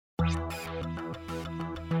Hey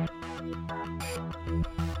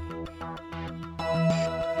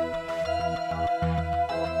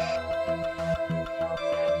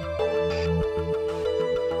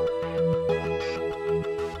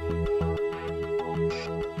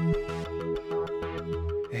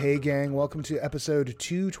gang, welcome to episode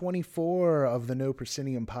 224 of the No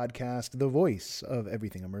Proscenium podcast, the voice of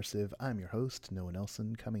everything immersive. I'm your host, Noah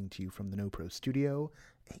Nelson, coming to you from the No Pro studio,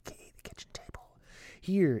 aka the kitchen table,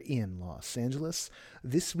 here in Los Angeles.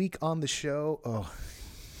 This week on the show,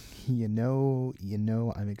 you know,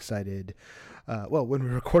 I'm excited. Well, when we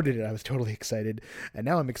recorded it, I was totally excited, and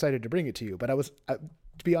now I'm excited to bring it to you. But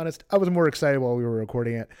to be honest, I was more excited while we were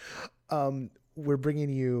recording it. We're bringing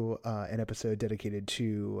you an episode dedicated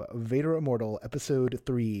to Vader Immortal, Episode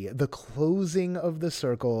 3, the closing of the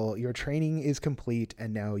circle. Your training is complete,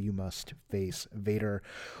 and now you must face Vader.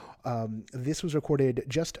 This was recorded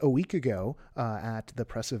just a week ago at the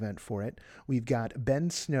press event for it. We've got Ben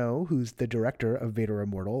Snow, who's the director of Vader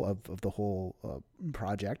Immortal, of the whole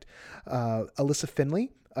project. Alyssa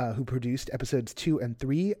Finley, who produced episodes 2 and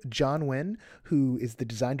 3, John Wynn, who is the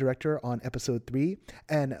design director on episode 3,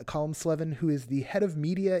 and ILMxLAB, who is the head of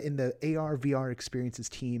media in the AR VR experiences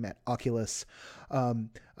team at Oculus.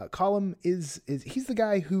 Colm he's the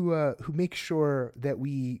guy who makes sure that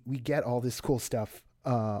we get all this cool stuff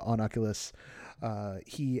on Oculus.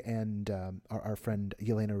 He and our friend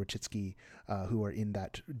Yelena Rachitsky, who are in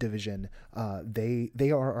that division,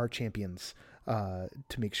 they are our champions to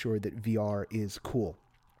make sure that VR is cool.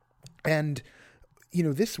 And you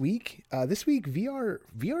know, this week VR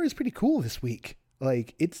is pretty cool this week.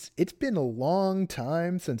 Like it's been a long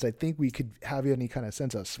time since I think we could have any kind of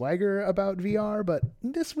sense of swagger about VR, but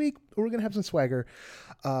this week we're gonna have some swagger.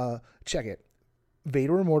 Check it.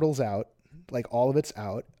 Vader Immortal's out. Like all of it's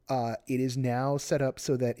out. It is now set up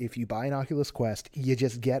so that if you buy an Oculus Quest, you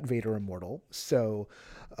just get Vader Immortal. So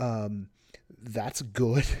that's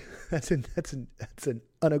good. that's an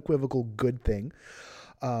unequivocal good thing.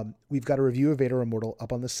 We've got a review of Vader Immortal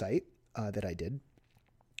up on the site that I did.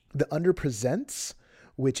 The Under Presents,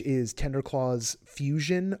 which is Tenderclaw's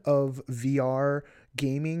fusion of VR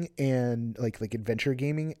gaming and like adventure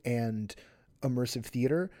gaming and immersive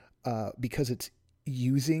theater, because it's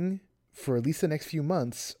using, for at least the next few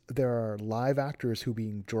months, there are live actors who are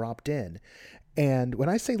being dropped in. And when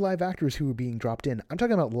I say live actors who are being dropped in, I'm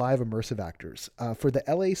talking about live immersive actors. For the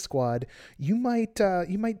LA squad, you might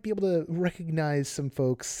be able to recognize some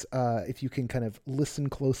folks if you can kind of listen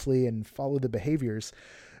closely and follow the behaviors,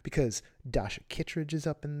 because Dasha Kittredge is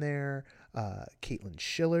up in there, Caitlin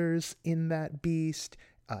Schiller's in that beast,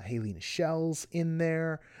 Helena Shell's in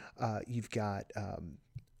there. You've got I'm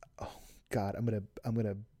gonna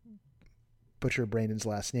butcher Brandon's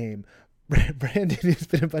last name. Brandon has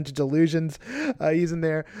been a bunch of delusions. He's in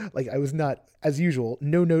there. Like, I was not, as usual,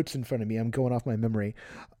 no notes in front of me. I'm going off my memory.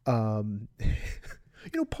 Paula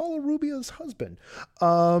Rubio's husband.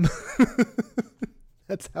 That's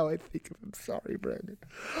how I think of him. Sorry, Brandon.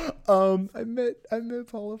 I met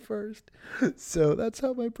Paula first. So that's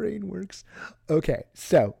how my brain works. Okay.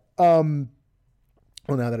 So,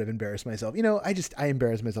 well, now that I've embarrassed myself, I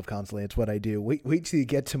embarrass myself constantly. It's what I do. Wait till you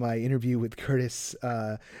get to my interview with Curtis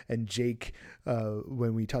and Jake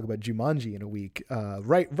when we talk about Jumanji in a week.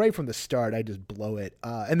 Right from the start, I just blow it,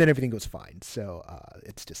 and then everything goes fine. So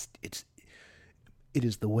it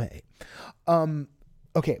is the way.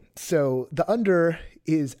 Okay, so The Under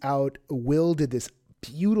is out. Will did this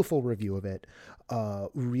beautiful review of it.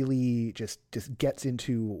 Really just gets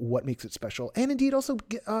into what makes it special, and indeed also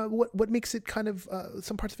what makes it kind of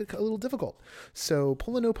some parts of it a little difficult. So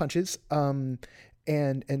pulling no punches, and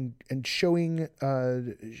showing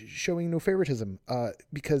no favoritism,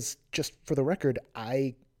 because just for the record,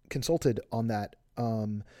 I consulted on that.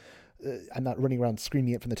 I'm not running around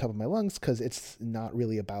screaming it from the top of my lungs, because it's not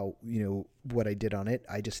really about what I did on it.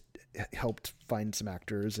 I just helped find some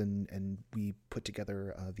actors, and we put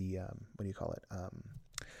together the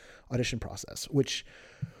audition process, which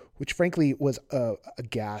frankly was a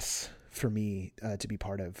gas for me to be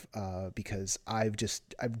part of, because I've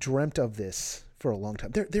dreamt of this for a long time.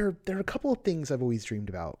 There are a couple of things I've always dreamed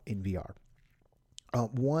about in VR.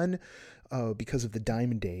 One, because of the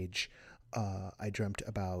Diamond Age. I dreamt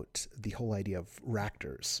about the whole idea of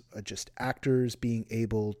ractors, just actors being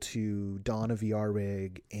able to don a VR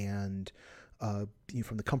rig and,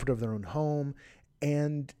 from the comfort of their own home,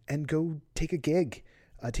 and go take a gig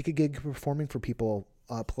performing for people,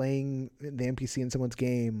 playing the NPC in someone's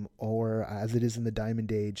game, or as it is in the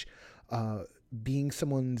Diamond Age, being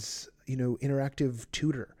someone's interactive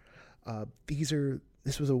tutor. These are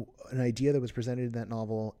this was an idea that was presented in that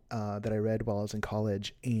novel that I read while I was in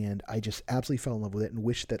college, and I just absolutely fell in love with it and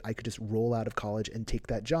wished that I could just roll out of college and take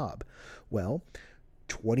that job. Well,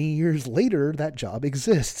 20 years later, that job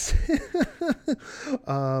exists.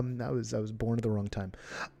 I was born at the wrong time.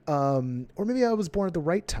 Or maybe I was born at the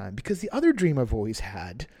right time, because the other dream I've always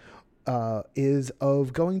had is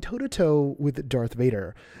of going toe-to-toe with Darth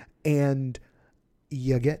Vader. And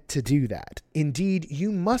you get to do that. Indeed,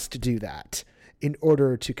 you must do that in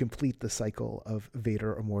order to complete the cycle of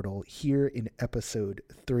Vader Immortal here in episode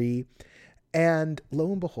 3. And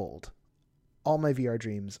lo and behold, all my VR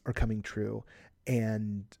dreams are coming true.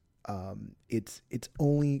 And it's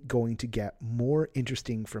only going to get more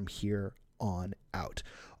interesting from here on out.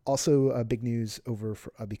 Also, big news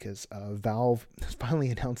because Valve finally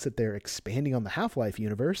announced that they're expanding on the Half-Life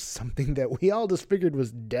universe, something that we all just figured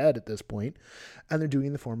was dead at this point, and they're doing it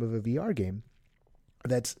in the form of a VR game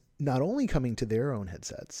that's not only coming to their own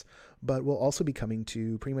headsets, but will also be coming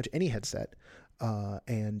to pretty much any headset,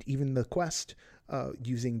 and even the Quest,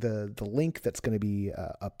 using the link that's going to be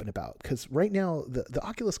up and about. Because right now, the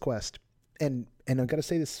Oculus Quest, and I've got to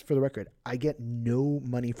say this for the record, I get no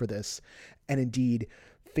money for this, and indeed,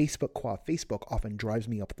 Facebook often drives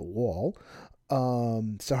me up the wall.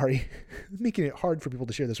 Sorry, making it hard for people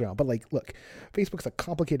to share this around. But look, Facebook's a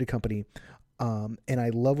complicated company, and I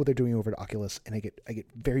love what they're doing over at Oculus, and I get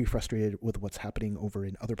very frustrated with what's happening over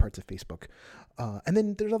in other parts of Facebook. And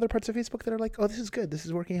then there's other parts of Facebook that are like, oh, this is good, this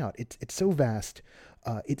is working out. It's so vast.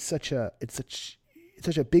 It's such a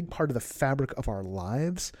big part of the fabric of our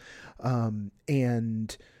lives.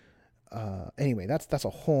 Anyway, that's a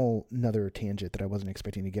whole nother tangent that I wasn't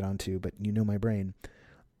expecting to get onto, but you know my brain.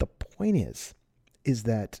 The point is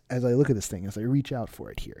that as I look at this thing, as I reach out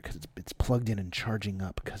for it here, because it's plugged in and charging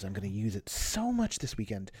up, because I'm going to use it so much this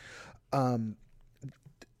weekend,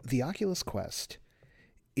 the Oculus Quest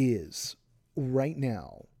is right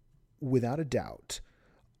now, without a doubt,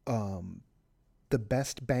 the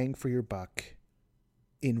best bang for your buck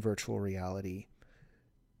in virtual reality,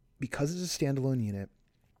 because it's a standalone unit,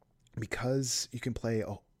 because you can play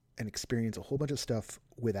and experience a whole bunch of stuff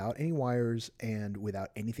without any wires and without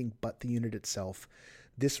anything but the unit itself.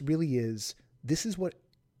 This is what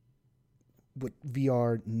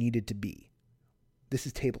VR needed to be. This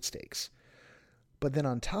is table stakes. But then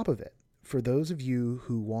on top of it, for those of you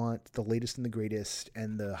who want the latest and the greatest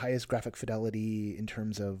and the highest graphic fidelity in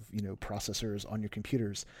terms of, processors on your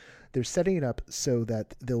computers, they're setting it up so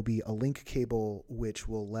that there'll be a link cable which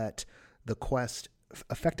will let the Quest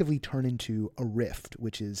effectively turn into a Rift,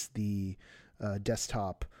 which is the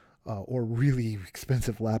desktop or really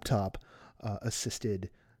expensive laptop assisted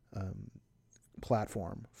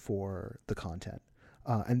platform for the content.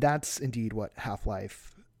 And that's indeed what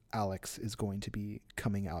Half-Life Alyx is going to be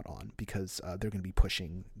coming out on, because they're going to be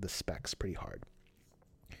pushing the specs pretty hard.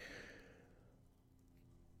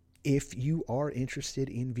 If you are interested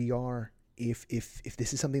in VR, if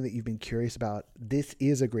this is something that you've been curious about, this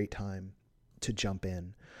is a great time to jump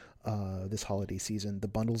in this holiday season. The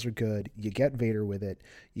bundles are good. You get Vader with it.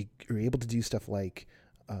 You're able to do stuff like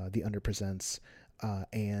the Under Presents,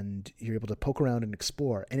 and you're able to poke around and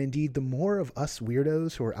explore. And indeed, the more of us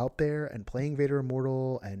weirdos who are out there and playing Vader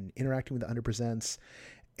Immortal and interacting with the Under Presents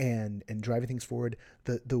and driving things forward,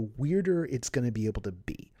 the weirder it's going to be able to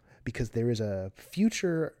be, because there is a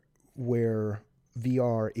future where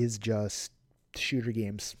VR is just shooter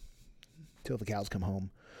games till the cows come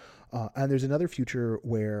home. And there's another future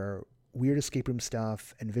where weird escape room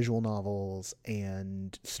stuff and visual novels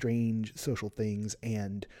and strange social things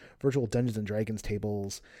and virtual Dungeons and Dragons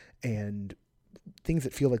tables and things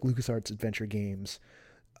that feel like LucasArts adventure games.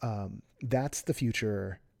 That's the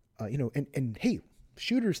future, and hey,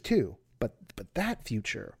 shooters too. But that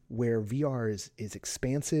future where VR is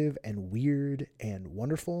expansive and weird and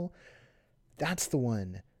wonderful, that's the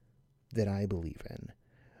one that I believe in,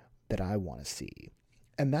 that I want to see.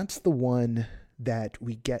 And that's the one that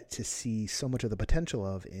we get to see so much of the potential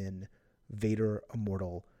of in Vader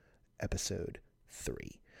Immortal Episode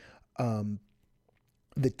 3.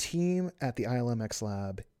 The team at the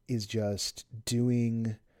ILMxLAB is just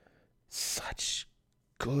doing such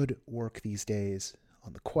good work these days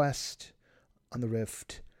on the Quest, on the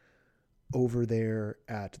Rift, over there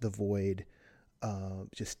at the Void.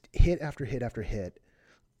 Just hit after hit after hit.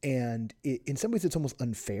 And in some ways it's almost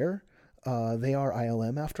unfair. They are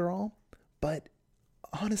ILM after all, but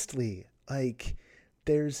honestly,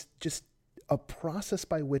 there's just a process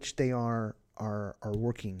by which they are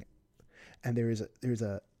working, and there's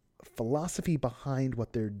a philosophy behind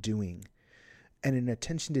what they're doing, and an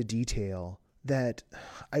attention to detail that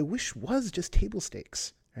I wish was just table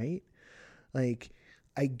stakes, right?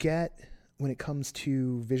 I get when it comes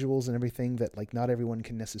to visuals and everything that like not everyone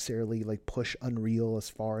can necessarily like push Unreal as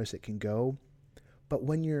far as it can go. But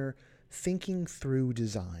when you're thinking through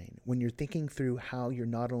design, when you're thinking through how you're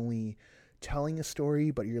not only telling a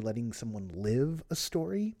story, but you're letting someone live a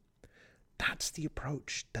story, that's the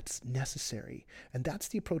approach that's necessary. And that's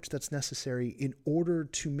the approach that's necessary in order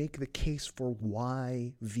to make the case for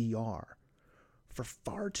why VR. For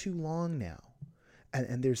far too long now,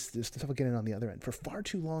 and there's stuff I'll get in on the other end, for far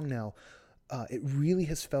too long now, it really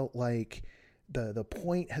has felt like the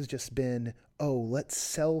point has just been, oh, let's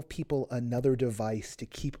sell people another device to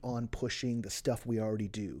keep on pushing the stuff we already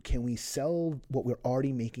do. Can we sell what we're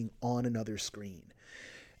already making on another screen?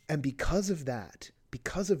 And because of that,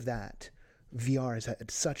 VR has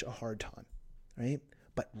had such a hard time, right?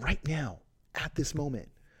 But right now, at this moment,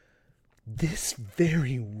 this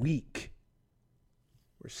very week,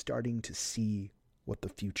 we're starting to see what the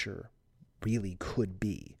future really could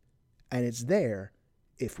be. And it's there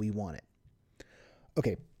if we want it.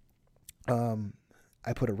 Okay.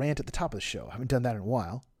 I put a rant at the top of the show. I haven't done that in a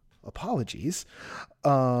while. Apologies.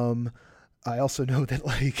 I also know that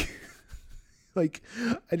like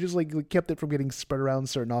I just like kept it from getting spread around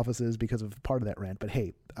certain offices because of part of that rant. But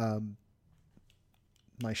hey,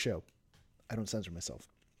 my show, I don't censor myself.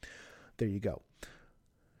 There you go.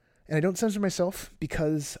 And I don't censor myself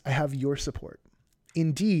because I have your support.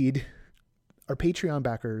 Indeed, our Patreon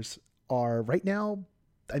backers are right now,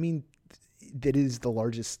 I mean, that is the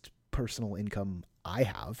largest personal income I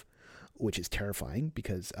have, which is terrifying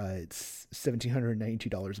because it's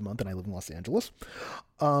 $1,792 a month and I live in Los Angeles.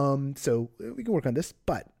 So we can work on this,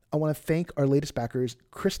 but I want to thank our latest backers,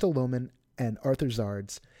 Crystal Lohman and Arthur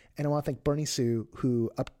Zards. And I want to thank Bernie Sue,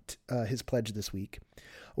 who upped his pledge this week.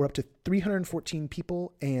 We're up to 314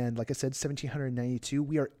 people, and like I said, 1,792.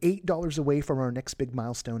 We are $8 away from our next big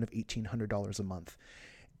milestone of $1,800 a month.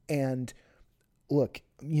 And look,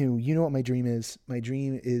 you know what my dream is. My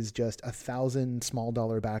dream is just 1,000 small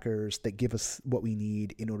dollar backers that give us what we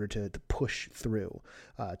need in order to push through,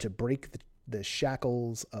 to break the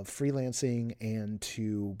shackles of freelancing and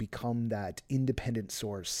to become that independent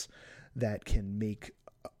source that can make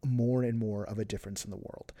more and more of a difference in the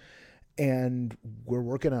world. And we're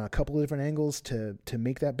working on a couple of different angles to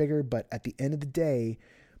make that bigger. But at the end of the day,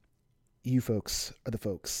 you folks are the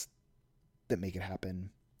folks that make it happen.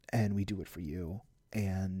 And we do it for you.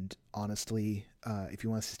 And honestly, if you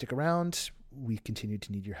want us to stick around, we continue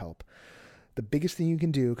to need your help. The biggest thing you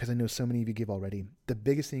can do, because I know so many of you give already, the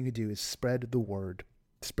biggest thing you can do is spread the word.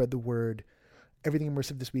 Spread the word. Everything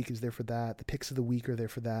Immersive this week is there for that. The picks of the week are there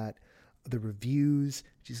for that. The reviews,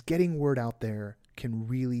 just getting word out there can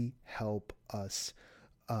really help us.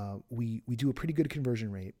 We do a pretty good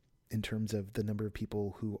conversion rate in terms of the number of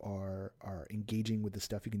people who are engaging with the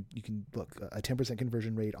stuff. You can look, a 10%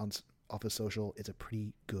 conversion rate off of social. It's a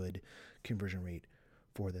pretty good conversion rate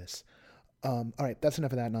for this. All right, that's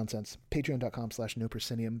enough of that nonsense.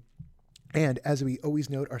 Patreon.com/NoProscenium. And as we always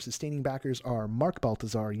note, our sustaining backers are Mark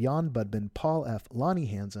Baltazar, Jan Budman, Paul F., Lonnie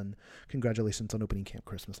Hansen. Congratulations on opening Camp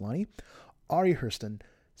Christmas, Lonnie. Ari Hurston,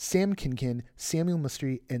 Sam Kinkin, Samuel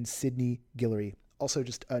Mustry, and Sydney Guillory. Also,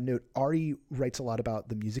 just a note, Ari writes a lot about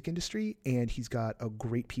the music industry, and he's got a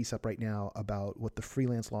great piece up right now about what the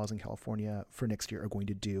freelance laws in California for next year are going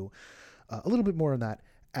to do. A little bit more on that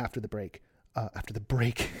after the break. After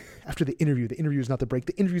the interview. The interview is not the break.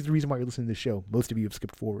 The interview is the reason why you're listening to the show. Most of you have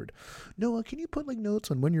skipped forward. Noah, can you put like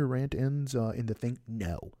notes on when your rant ends in the thing?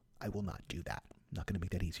 No, I will not do that. I'm not going to make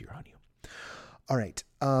that easier on you. All right.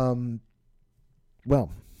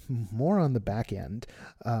 Well, more on the back end.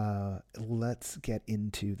 Let's get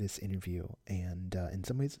into this interview. And in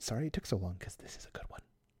some ways, sorry it took so long because this is a good one.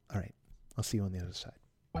 All right. I'll see you on the other side.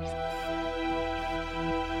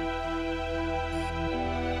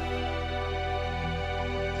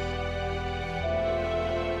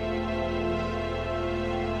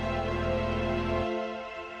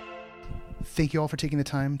 Thank you all for taking the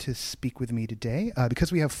time to speak with me today.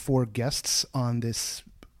 Because we have 4 guests on this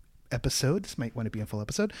episode, this might want to be a full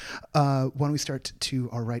episode, why don't we start to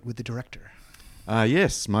our right with the director?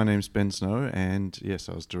 Yes, my name's Ben Snow, and yes,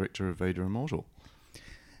 I was director of Vader Immortal.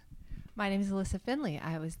 My name is Alyssa Finley.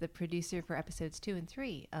 I was the producer for episodes 2 and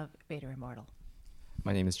 3 of Vader Immortal.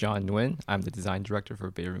 My name is John Nguyen. I'm the design director for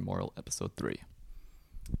Vader Immortal episode 3.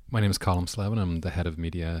 My name is ILMxLAB, and I'm the head of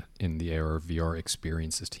media in the AR VR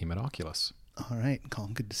experiences team at Oculus. All right,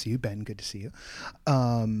 Colin, good to see you. Ben, good to see you.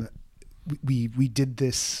 We did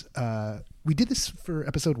this. We did this for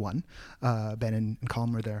episode 1. Ben and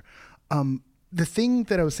Colin were there. The thing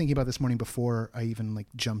that I was thinking about this morning before I even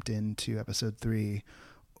jumped into episode 3,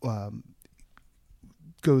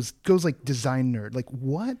 goes like design nerd. Like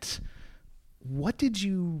what did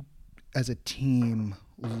you as a team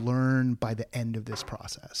learn by the end of this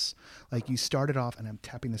process? Like you started off, and I'm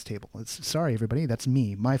tapping this table. Sorry, everybody, that's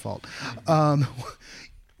me, my fault.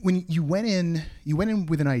 When you went in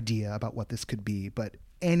with an idea about what this could be, but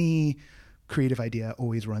any creative idea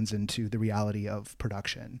always runs into the reality of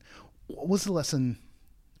production. What was the lesson?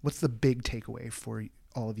 What's the big takeaway for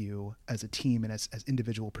all of you as a team and as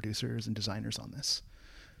individual producers and designers on this?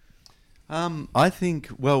 I think,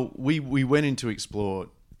 well, we went in to explore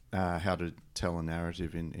how to tell a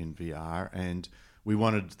narrative in VR, and we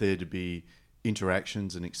wanted there to be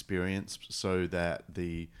interactions and experience so that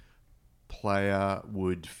the player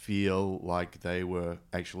would feel like they were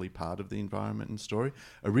actually part of the environment and story.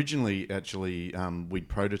 Originally, actually, we'd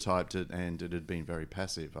prototyped it and it had been very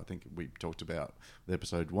passive. I think we talked about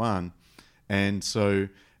episode 1. And so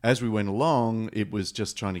as we went along, it was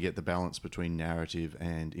just trying to get the balance between narrative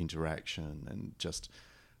and interaction, and just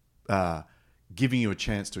giving you a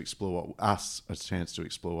chance to explore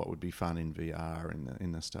what would be fun in VR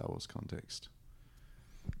in the Star Wars context.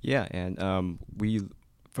 Yeah, and we,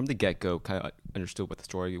 from the get-go, kind of understood what the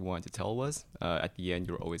story we wanted to tell was. At the end,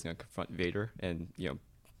 you were always going to confront Vader and,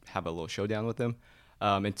 have a little showdown with him.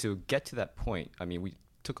 And to get to that point, I mean, we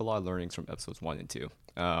took a lot of learnings from episodes 1 and 2.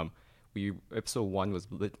 Episode 1 was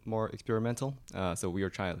a bit more experimental, so we were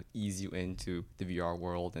trying to ease you into the VR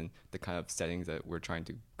world and the kind of settings that we're trying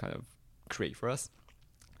to kind of create for us.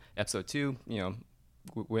 Episode 2,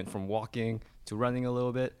 we went from walking to running a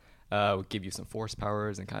little bit. We'll give you some force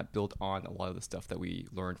powers and kind of build on a lot of the stuff that we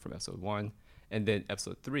learned from episode 1. And then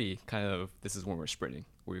episode 3, kind of, this is when we're sprinting.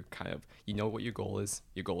 We're kind of, what your goal is.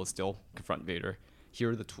 Your goal is still confront Vader.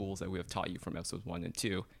 Here are the tools that we have taught you from episodes 1 and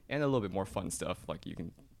 2, and a little bit more fun stuff, like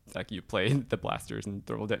you play the blasters and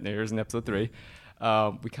thermal detonators in episode 3.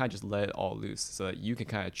 We kind of just let it all loose so that you can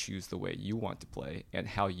kind of choose the way you want to play and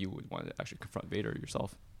how you would want to actually confront Vader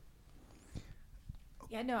yourself.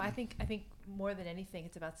 Yeah, no, I think more than anything,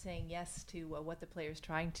 it's about saying yes to what the player's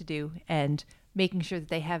trying to do and making sure that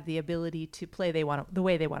they have the ability to play the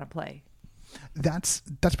way they want to play. That's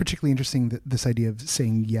particularly interesting. This idea of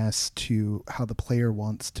saying yes to how the player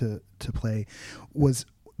wants to play. Was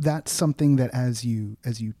that something that as you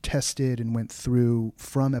tested and went through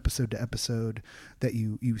from episode to episode, that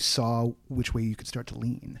you saw which way you could start to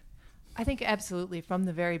lean? I think absolutely. From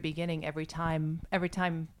the very beginning, every time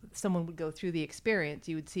someone would go through the experience,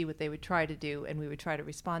 you would see what they would try to do, and we would try to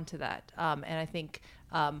respond to that. And I think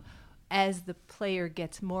as the player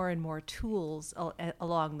gets more and more tools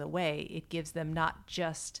along the way, it gives them not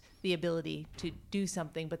just the ability to do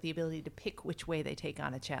something, but the ability to pick which way they take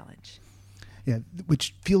on a challenge. Yeah,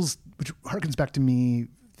 which harkens back to me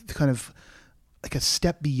kind of like a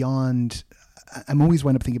step beyond. I'm always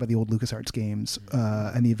wind up thinking about the old LucasArts games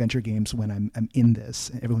and the adventure games when I'm in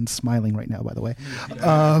this. Everyone's smiling right now, by the way.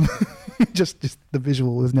 Just the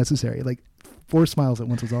visual was necessary. Like 4 smiles at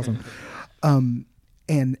once was awesome.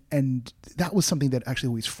 And that was something that actually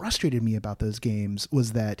always frustrated me about those games,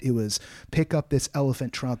 was that it was pick up this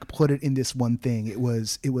elephant trunk, put it in this one thing. It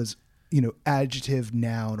was adjective,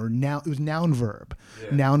 noun, or noun. It was noun, verb,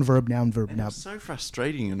 noun, verb, noun, verb. It was so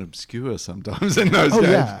frustrating and obscure sometimes in those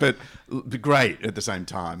games, but great at the same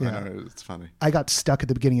time. Yeah. I know, it's funny. I got stuck at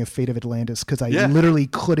the beginning of Fate of Atlantis because I literally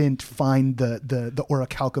couldn't find the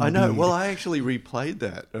orichalcum. I know. bead. Well, I actually replayed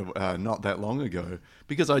that not that long ago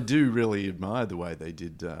because I do really admire the way they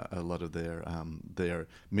did a lot of their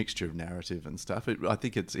mixture of narrative and stuff. I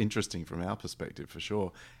think it's interesting from our perspective for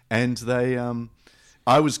sure. And they.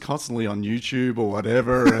 I was constantly on YouTube or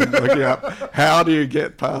whatever and looking up, how do you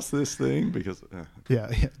get past this thing? Because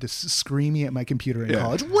just screaming at my computer in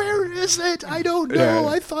college. Where is it? I don't know.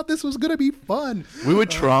 I thought this was going to be fun. We were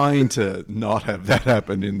trying to not have that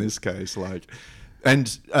happen in this case,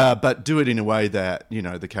 but do it in a way that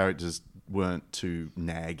the characters weren't too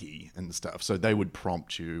naggy and stuff. So they would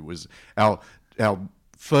prompt you. Was our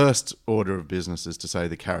first order of business is to say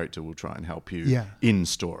the character will try and help you in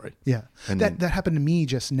story. Yeah. And that happened to me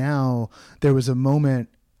just now. There was a moment,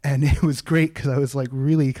 and it was great because I was like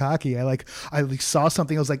really cocky. I saw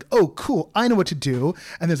something. I was like, oh, cool. I know what to do.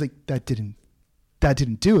 And there's like, that didn't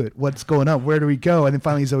do it. What's going on? Where do we go? And then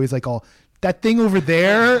finally he's always like, all that thing over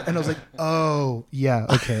there. And I was like, oh yeah.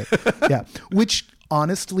 Okay. Yeah. Which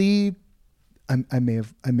honestly, I may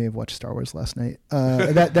have watched Star Wars last night.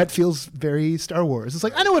 That feels very Star Wars. It's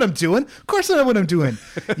like, I know what I'm doing. Of course I know what I'm doing.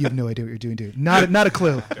 You have no idea what you're doing, dude. Not a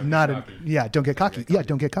clue. Don't get cocky. Yeah,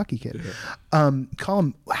 don't get cocky, kid.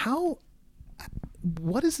 Colm,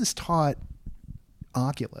 what has this taught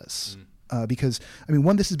Oculus because I mean,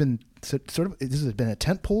 one, this has been this has been a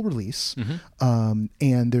tentpole release,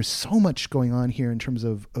 and there's so much going on here in terms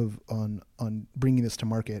of on bringing this to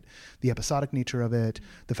market. The episodic nature of it,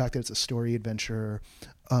 the fact that it's a story adventure.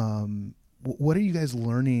 What are you guys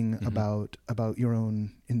learning about your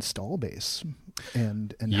own install base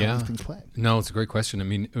and how these things play? No, it's a great question. I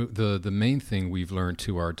mean, the main thing we've learned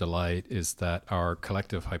to our delight is that our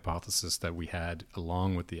collective hypothesis that we had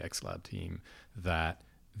along with the ILMxLAB team, that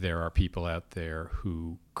there are people out there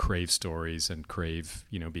who crave stories and crave,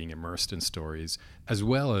 being immersed in stories, as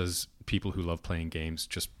well as people who love playing games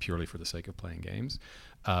just purely for the sake of playing games.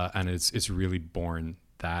 And it's really borne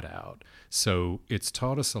that out. So it's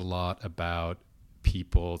taught us a lot about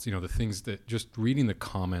people, the things that just reading the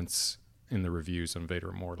comments in the reviews on Vader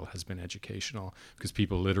Immortal has been educational, because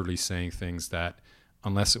people literally saying things that,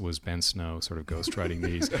 unless it was Ben Snow sort of ghostwriting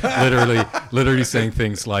these, literally saying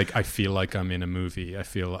things like, I feel like I'm in a movie. I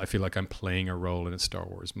feel like I'm playing a role in a Star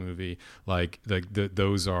Wars movie. Like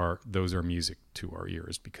those are music to our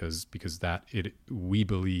ears, because we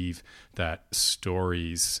believe that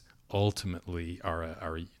stories ultimately are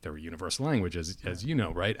they're a universal language, as you know,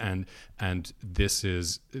 right? And this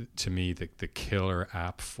is, to me, the killer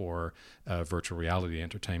app for virtual reality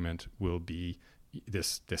entertainment will be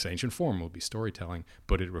this ancient form will be storytelling,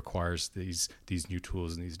 but it requires these new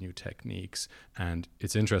tools and these new techniques. And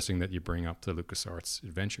it's interesting that you bring up the LucasArts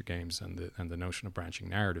adventure games and the notion of branching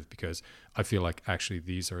narrative, because I feel like actually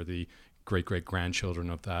these are the great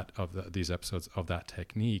grandchildren of these episodes of that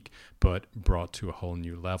technique, but brought to a whole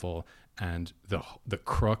new level. And the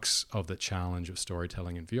crux of the challenge of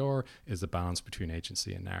storytelling in VR is the balance between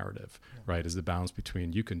agency and narrative, right? Is the balance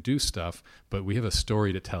between, you can do stuff, but we have a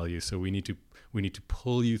story to tell you, so we need to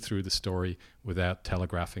pull you through the story without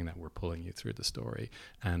telegraphing that we're pulling you through the story.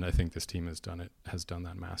 And I think this team has done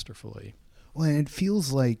that masterfully. Well, and it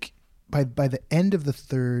feels like by the end of the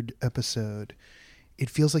third episode, it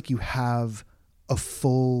feels like you have a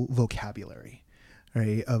full vocabulary,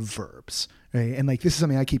 right, of verbs, right? And like, this is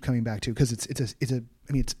something I keep coming back to, because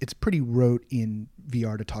it's pretty rote in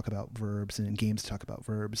VR to talk about verbs and in games to talk about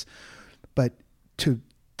verbs, but to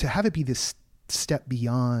have it be this step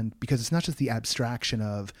beyond, because it's not just the abstraction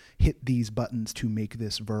of hit these buttons to make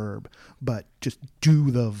this verb, but just do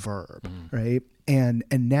the verb, right? And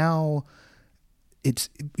now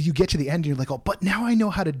you get to the end and you're like, oh, but now I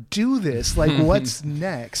know how to do this. Like, what's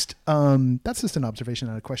next? That's just an observation,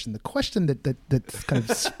 not a question. The question that's kind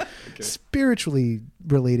of spiritually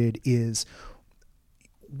related is,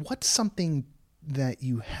 what's something that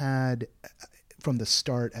you had from the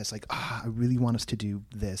start as like, I really want us to do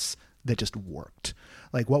this, that just worked?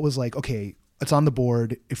 Like, what was like, okay, it's on the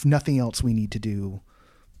board. If nothing else, we need to do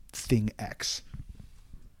thing X.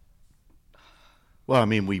 Well, I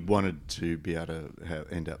mean, we wanted to be able to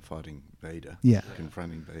end up fighting Vader,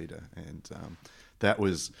 confronting Vader, and that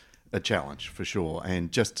was a challenge for sure. And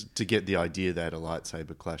just to get the idea that a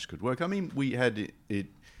lightsaber clash could work. I mean, we had it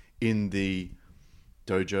in the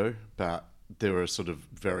dojo, but there were sort of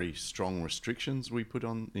very strong restrictions we put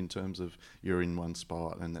on in terms of you're in one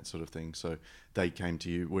spot and that sort of thing. So they came to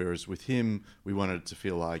you. Whereas with him, we wanted it to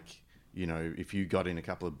feel like, if you got in a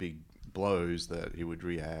couple of big blows, that he would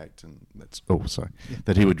react, and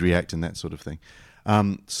that he would react and that sort of thing.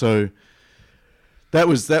 So that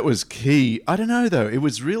was key. I don't know though. It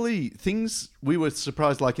was really things we were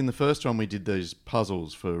surprised. Like in the first one, we did those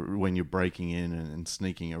puzzles for when you're breaking in and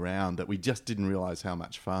sneaking around, that we just didn't realize how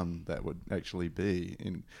much fun that would actually be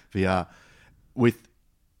in VR. With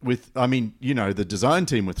I mean, the design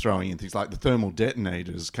team were throwing in things like the thermal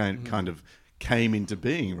detonators kind of came into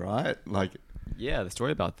being, right? Like. Yeah, the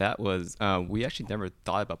story about that was we actually never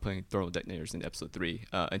thought about putting thermal detonators in episode 3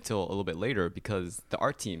 until a little bit later, because the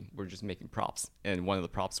art team were just making props, and one of the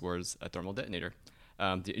props was a thermal detonator.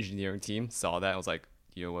 The engineering team saw that and was like,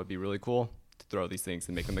 what would be really cool? To throw these things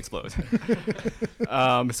and make them explode.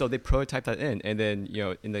 So they prototyped that in, and then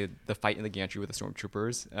in the fight in the gantry with the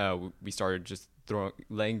stormtroopers, we started just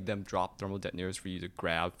letting them drop thermal detonators for you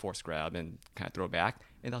to force grab and kind of throw back.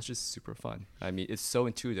 And that was just super fun. I mean, it's so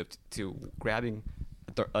intuitive to grabbing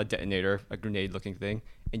a detonator, a grenade-looking thing,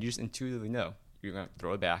 and you just intuitively know you're going to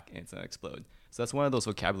throw it back and it's going to explode. So that's one of those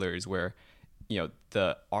vocabularies where,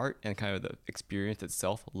 the art and kind of the experience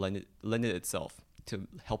itself lended itself to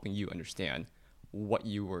helping you understand what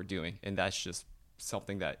you were doing. And that's just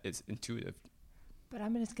something that is intuitive. But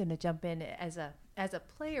I'm just going to jump in as a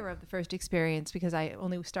player of the first experience, because I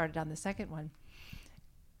only started on the second one.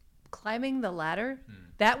 climbing the ladder,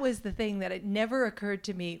 that was the thing that it never occurred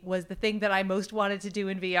to me was the thing that I most wanted to do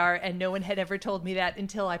in VR, and no one had ever told me that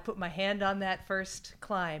until I put my hand on that first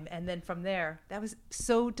climb, and then from there, that was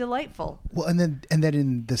so delightful. Well, and then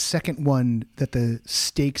in the second one, that the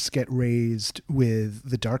stakes get raised with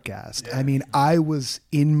the Darkghast. Yeah. I mean, I was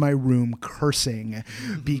in my room cursing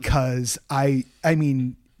because I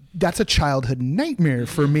mean, that's a childhood nightmare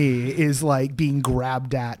for me, is like being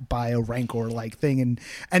grabbed at by a Rancor like thing.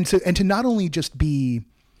 And to not only just be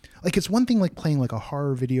like, it's one thing like playing like a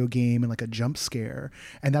horror video game and like a jump scare,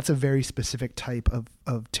 and that's a very specific type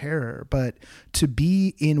of terror, but to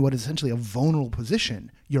be in what is essentially a vulnerable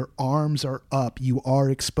position, your arms are up, you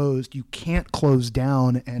are exposed, you can't close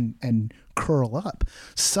down and curl up.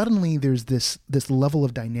 Suddenly there's this level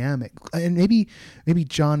of dynamic, and maybe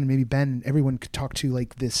John and maybe Ben, everyone could talk to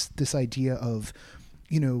like this idea of,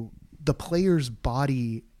 you know, the player's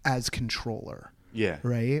body as controller. Yeah.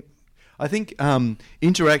 Right. I think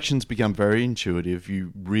interactions become very intuitive.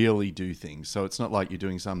 You really do things. So it's not like you're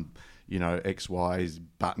doing some, you know, XY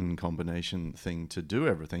button combination thing to do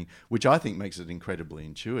everything, which I think makes it incredibly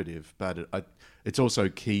intuitive. But it's also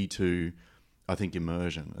key to, I think,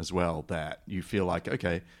 immersion as well, that you feel like,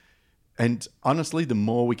 okay. And honestly, the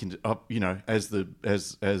more we can, you know, as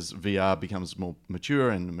VR becomes more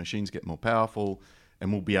mature and the machines get more powerful,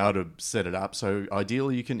 and we'll be able to set it up so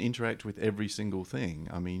ideally you can interact with every single thing.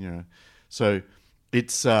 I mean, you know, so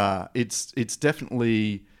it's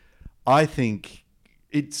definitely, I think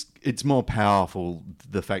it's more powerful,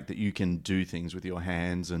 the fact that you can do things with your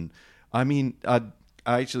hands. And I mean, I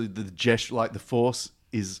actually, the gesture, like the Force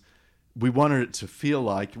is, we wanted it to feel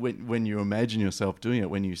like when you imagine yourself doing it,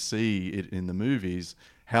 when you see it in the movies,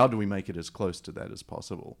 how do we make it as close to that as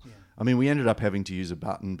possible? Yeah. I mean, we ended up having to use a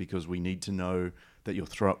button because we need to know that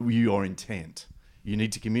your intent. You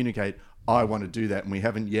need to communicate, I want to do that, and we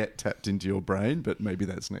haven't yet tapped into your brain, but maybe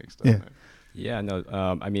that's next. I don't know. Yeah, no,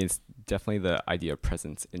 I mean, it's definitely the idea of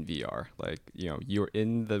presence in VR. Like, you know, you're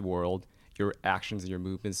in the world, your actions and your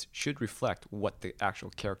movements should reflect what the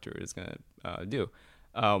actual character is going to do.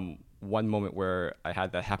 One moment where I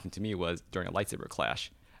had that happen to me was during a lightsaber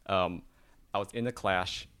clash. I was in a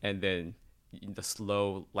clash, and then the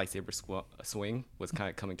slow lightsaber swing was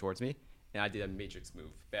kind of coming towards me, and I did a matrix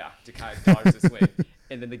move back to kind of dodge the swing,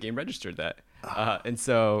 and then the game registered that. And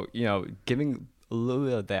so, you know, giving a little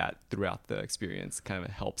bit of that throughout the experience kind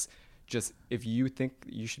of helps. Just if you think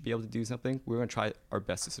you should be able to do something, we're going to try our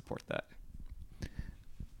best to support that.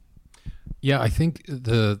 Yeah, I think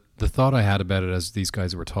the thought I had about it as these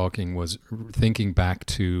guys were talking was thinking back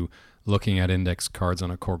to looking at index cards on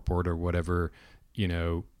a corkboard or whatever, you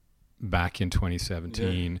know, back in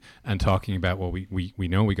 2017, and talking about, well, we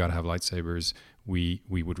know we got to have lightsabers. We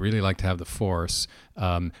would really like to have the Force,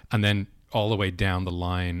 and then all the way down the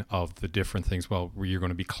line of the different things. Well, you're going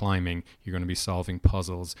to be climbing, you're going to be solving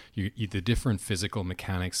puzzles, the different physical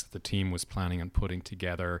mechanics that the team was planning on putting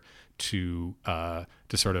together to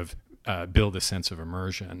sort of build a sense of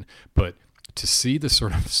immersion. But to see the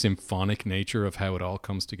sort of symphonic nature of how it all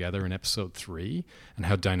comes together in episode 3, and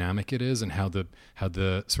how dynamic it is, and how the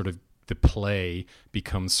sort of the play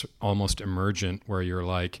becomes almost emergent, where you're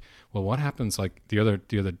like, well, what happens? Like the other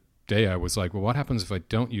day I was like, well, what happens if I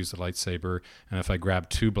don't use the lightsaber, and if I grab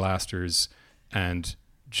 2 blasters and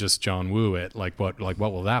just John Woo it? Like what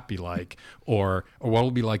will that be like? Or what will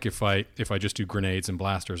it be like if I just do grenades and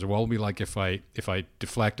blasters? Or what will it be like if I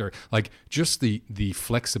deflect? Or like just the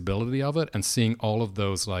flexibility of it, and seeing all of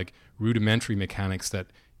those like rudimentary mechanics that,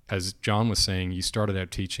 as John was saying, you started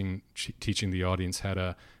out teaching the audience how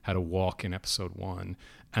to walk in episode 1,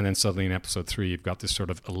 and then suddenly in episode 3 you've got this sort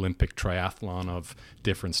of Olympic triathlon of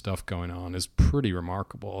different stuff going on, is pretty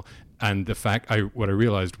remarkable. And the fact what I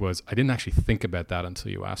realized was I didn't actually think about that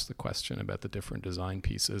until you asked the question about the different design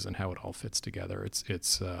pieces and how it all fits together.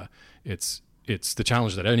 It's the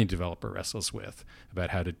challenge that any developer wrestles with,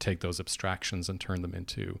 about how to take those abstractions and turn them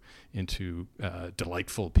into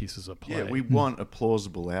delightful pieces of play. Yeah, we want a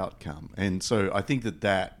plausible outcome. And so I think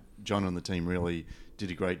that John and the team really did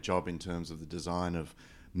a great job in terms of the design of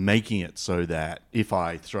making it so that if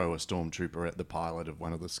I throw a stormtrooper at the pilot of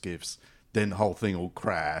one of the skiffs, then the whole thing will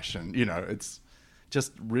crash. And, you know, it's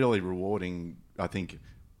just really rewarding, I think,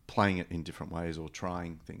 playing it in different ways or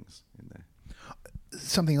trying things in there.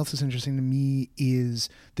 Something else that's interesting to me is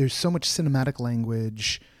there's so much cinematic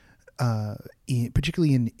language,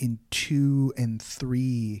 particularly in 2 and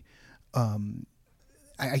 3,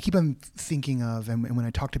 I keep on thinking of, and when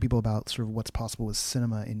I talk to people about sort of what's possible with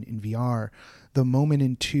cinema in VR, the moment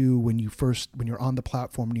in 2 when you're on the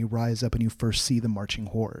platform and you rise up and you first see the marching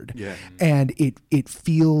horde. Yeah. And it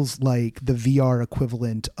feels like the VR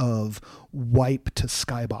equivalent of wipe to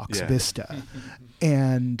Skybox Vista.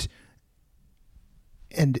 and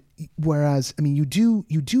whereas, I mean, you do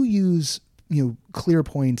use, clear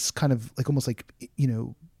points, kind of like almost like,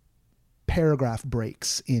 paragraph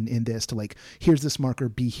breaks in this to like, here's this marker,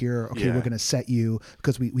 be here. Okay, we're going to set you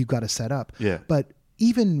because we've got to set up. Yeah. But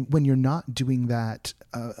even when you're not doing that,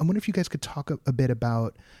 I wonder if you guys could talk a bit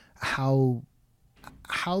about how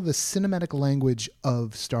the cinematic language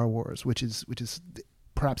of Star Wars, which is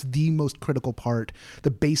perhaps the most critical part,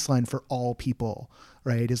 the baseline for all people,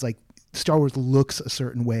 right, is like Star Wars looks a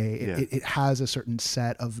certain way. It has a certain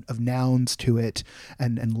set of nouns to it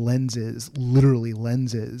and lenses, literally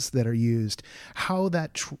lenses that are used. How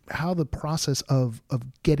the process of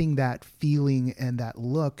getting that feeling and that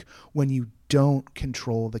look when you don't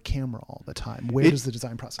control the camera all the time. Where does the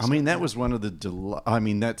design process? I mean, that was one of the.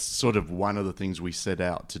 That's sort of one of the things we set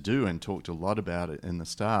out to do and talked a lot about it in the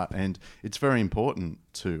start, and it's very important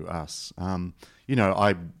to us. I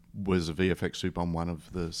was a VFX soup on one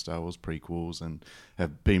of the Star Wars prequels and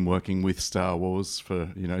have been working with Star Wars for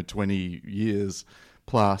 20 years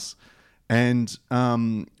plus. And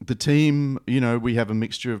the team, we have a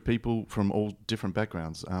mixture of people from all different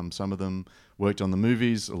backgrounds. Some of them worked on the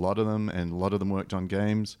movies, a lot of them worked on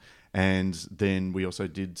games. And then we also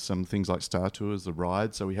did some things like Star Tours, the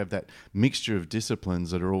ride. So we have that mixture of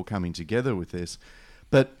disciplines that are all coming together with this.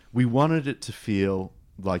 But we wanted it to feel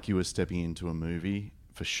like you were stepping into a movie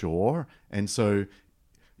for sure. And so,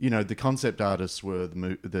 the concept artists were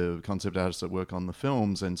the concept artists that work on the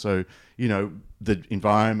films. And so, the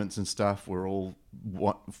environments and stuff were all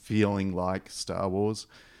feeling like Star Wars.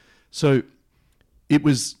 So it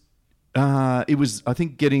was, I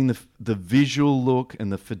think, getting the visual look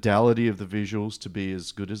and the fidelity of the visuals to be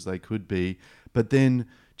as good as they could be, but then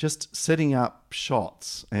just setting up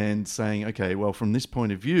shots and saying, okay, well, from this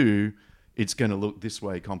point of view, it's going to look this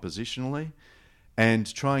way compositionally.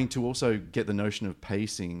 And trying to also get the notion of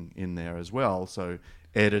pacing in there as well. So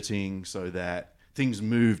editing so that things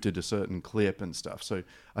moved at a certain clip and stuff. So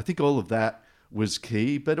I think all of that was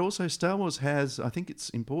key. But also Star Wars has, I think it's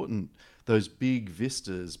important, those big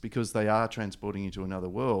vistas because they are transporting you to another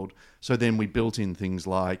world. So then we built in things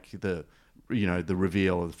like the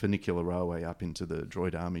reveal of the funicular railway up into the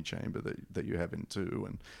droid army chamber that you have in 2,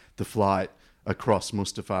 and the flight across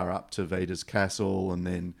Mustafar up to Vader's castle, and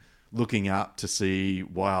then looking up to see,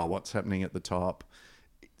 wow, what's happening at the top.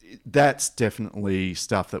 That's definitely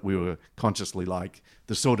stuff that we were consciously like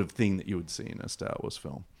the sort of thing that you would see in a Star Wars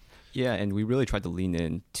film. Yeah, and we really tried to lean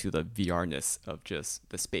into the VR-ness of just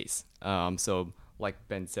the space. So like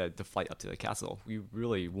Ben said, the flight up to the castle, we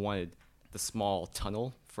really wanted the small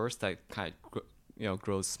tunnel first that kind of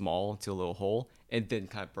grows small into a little hole and then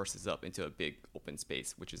kind of bursts up into a big open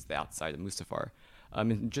space, which is the outside of Mustafar.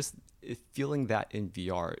 And just feeling that in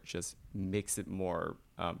VR just makes it more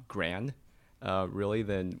grand, really,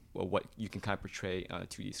 than what you can kind of portray on a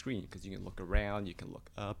 2D screen, because you can look around, you can look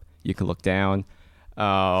up, you can look down.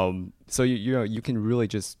 So you can really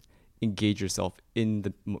just engage yourself in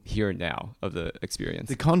the here and now of the experience.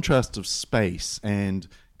 The contrast of space and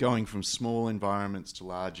going from small environments to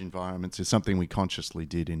large environments is something we consciously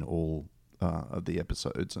did in all of the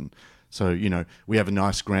episodes. And so, we have a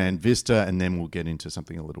nice grand vista, and then we'll get into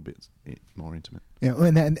something a little bit more intimate. Yeah,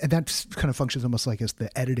 and that kind of functions almost like as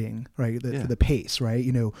the editing, right? The pace, right?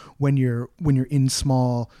 When you're in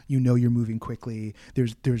small, you're moving quickly.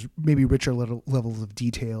 There's maybe richer levels of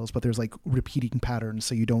details, but there's like repeating patterns,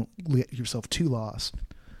 so you don't get yourself too lost.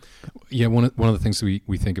 Yeah, one of the things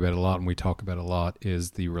we think about a lot and we talk about a lot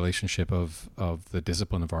is the relationship of the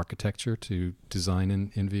discipline of architecture to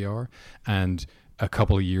design in VR. And a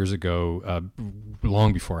couple of years ago,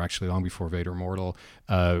 long before Vader Immortal,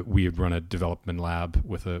 we had run a development lab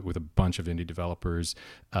with a bunch of indie developers,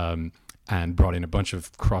 and brought in a bunch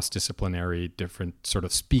of cross-disciplinary different sort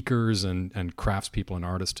of speakers and craftspeople and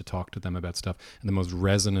artists to talk to them about stuff. And the most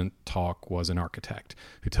resonant talk was an architect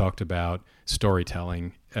who talked about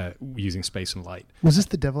storytelling using space and light. Was this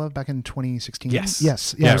the DevLab back in 2016? Yes.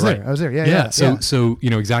 Yeah, I was there. Yeah. So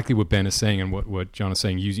exactly what Ben is saying and what John is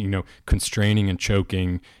saying, using, constraining and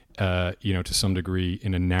choking, to some degree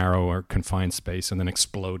in a narrow or confined space and then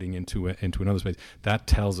exploding into another space. That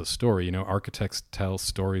tells a story. Architects tell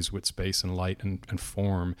stories with space and light and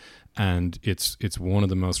form, and it's one of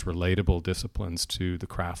the most relatable disciplines to the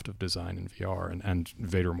craft of design in VR, and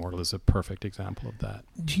Vader Immortal is a perfect example of that.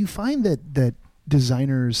 Do you find that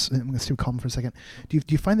designers, I'm going to stay calm for a second. Do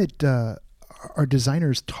you find that are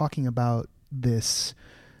designers talking about this,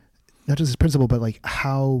 not just as principle, but like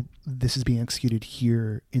how this is being executed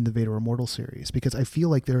here in the Vader Immortal series? Because I feel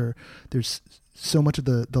like there's so much of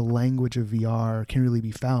the language of VR can really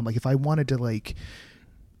be found. Like if I wanted to take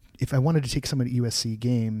someone at USC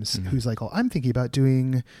Games who's like, oh, I'm thinking about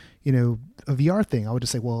doing, a VR thing, I would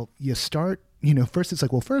just say, well, you start, first it's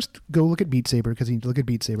like, well, first go look at Beat Saber because you need to look at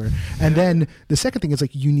Beat Saber. And then the second thing is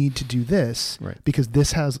like, you need to do this because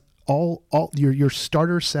this has all your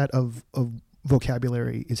starter set of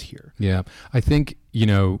vocabulary is here. Yeah. I think,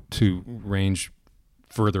 to range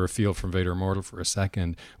further afield from Vader Immortal for a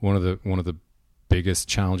second, one of the biggest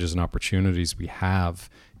challenges and opportunities we have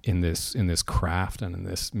in this craft and in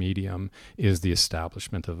this medium is the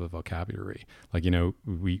establishment of a vocabulary. Like,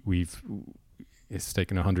 it's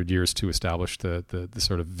taken 100 years to establish the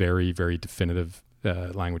sort of very, very definitive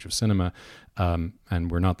language of cinema,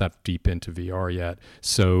 and we're not that deep into VR yet.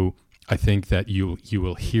 So I think that you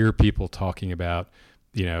will hear people talking about,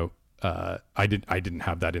 I didn't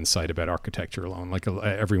have that insight about architecture alone. Like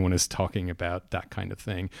everyone is talking about that kind of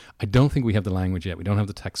thing. I don't think we have the language yet. We don't have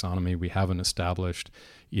the taxonomy. We haven't established,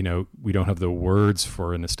 we don't have the words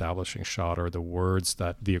for an establishing shot or the words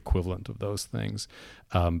that the equivalent of those things.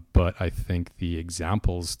 But I think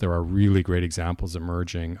there are really great examples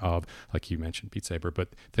emerging of, like you mentioned, Beat Saber, but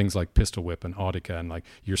things like Pistol Whip and Audica, and like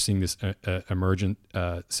you're seeing this emergent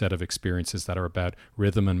set of experiences that are about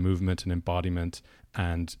rhythm and movement and embodiment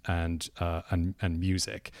and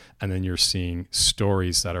music, and then you're seeing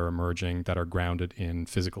stories that are emerging that are grounded in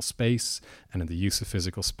physical space and in the use of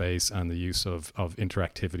physical space and the use of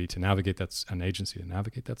interactivity to navigate that's an agency to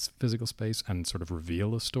navigate that physical space and sort of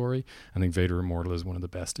reveal a story. I think Vader Immortal is one of the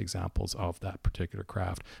best examples of that particular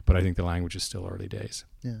craft, but I think the language is still early days.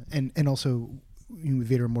 Yeah, and also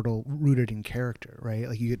Vader Immortal rooted in character, right?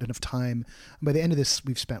 Like you get enough time. By the end of this,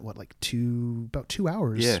 we've spent about 2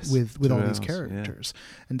 hours with all these characters,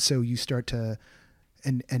 and so you start to,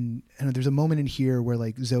 and there's a moment in here where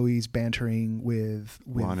like Zoe's bantering with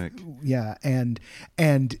Wanik. Yeah, and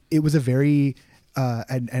it was a very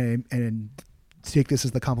and take this as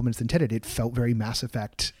the compliment it's intended. It felt very Mass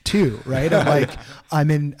Effect 2, right? I'm like, I'm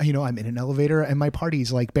in an elevator and my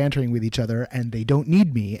party's like bantering with each other and they don't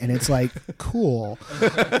need me. And it's like, cool.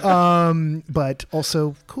 But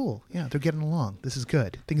also cool. Yeah. They're getting along. This is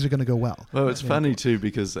good. Things are going to go well. Well, it's funny too,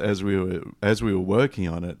 because as we were working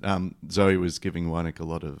on it, Zoe was giving Wanik a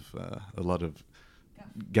lot of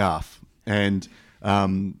guff, and,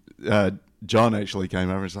 John actually came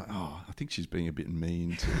over and was like, oh, I think she's being a bit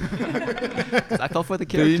mean to I fell for the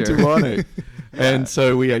character. Wanik. And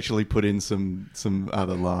so we actually put in some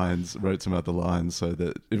other lines, wrote some other lines so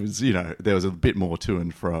that it was, there was a bit more to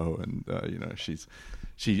and fro, and,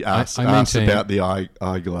 she asked about the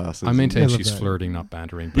eyeglasses. I maintain she's flirting, not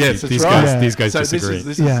bantering. But yes, these guys disagree.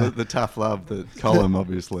 This is the tough love that column,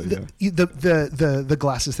 obviously. The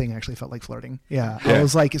glasses thing actually felt like flirting. Yeah. I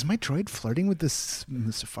was like, is my droid flirting with this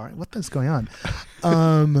Safari? What is going on?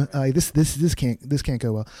 This can't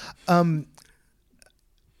go well.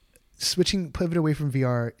 Pivot away from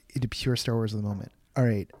VR into pure Star Wars at the moment. All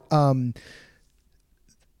right.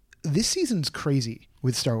 This season's crazy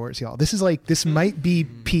with Star Wars, y'all. This might be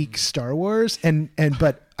peak Star Wars,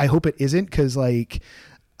 but I hope it isn't, because like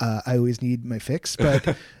I always need my fix.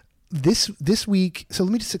 But this week, so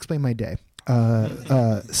let me just explain my day.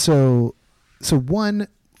 So once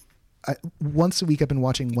a week I've been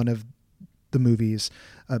watching one of the movies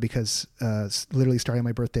because literally starting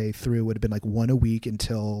my birthday through would have been like one a week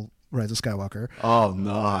until Rise of Skywalker. Oh,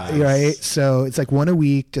 nice. Right? So it's like one a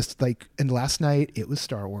week, just like, and last night it was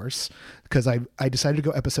Star Wars because I decided to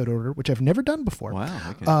go episode order, which I've never done before.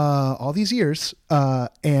 Wow. Okay. All these years.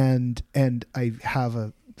 And I have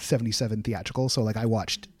a 77 theatrical. So like I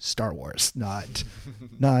watched Star Wars, not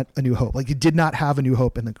A New Hope. Like it did not have A New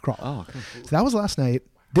Hope in the crawl. Oh, cool. So that was last night.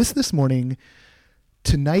 This morning.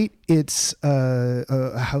 Tonight it's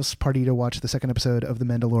a house party to watch the second episode of The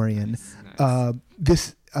Mandalorian.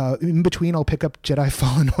 Nice. In between, I'll pick up Jedi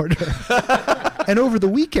Fallen Order. And over the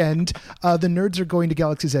weekend, the nerds are going to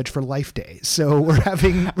Galaxy's Edge for Life Day. So we're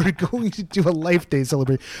going to do a Life Day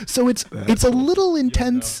celebration. So it's a little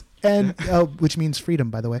intense, and which means freedom,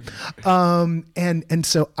 by the way. And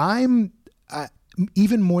so I'm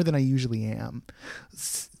even more than I usually am.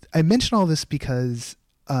 I mention all this because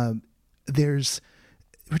there's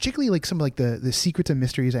particularly like some like the secrets and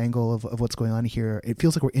mysteries angle of what's going on here. It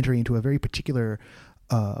feels like we're entering into a very particular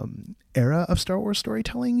era of Star Wars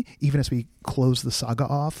storytelling, even as we close the saga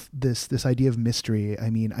off, this idea of mystery. I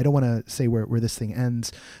mean, I don't want to say where this thing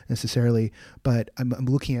ends necessarily, but I'm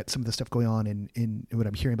looking at some of the stuff going on in what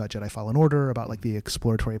I'm hearing about Jedi Fallen Order, about like the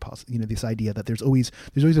exploratory, this idea that there's always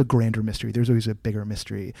a grander mystery, there's always a bigger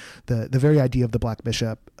mystery. The very idea of the Black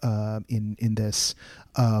Bishop in this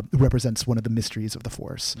represents one of the mysteries of the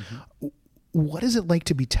Force. Mm-hmm. What is it like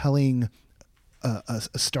to be telling a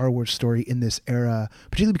Star Wars story in this era,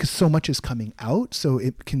 particularly because so much is coming out, so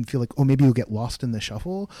it can feel like, oh, maybe you'll get lost in the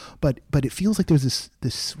shuffle, but it feels like there's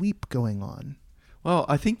this sweep going on. Well,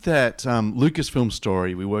 I think that Lucasfilm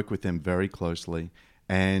Story, we work with them very closely,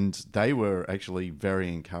 and they were actually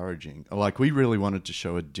very encouraging. Like, we really wanted to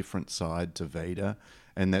show a different side to Vader,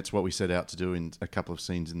 and that's what we set out to do in a couple of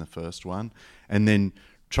scenes in the first one, and then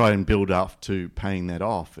try and build up to paying that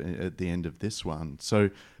off at the end of this one. So,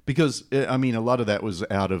 because, I mean, a lot of that was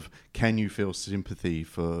out of, can you feel sympathy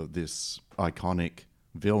for this iconic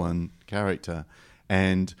villain character?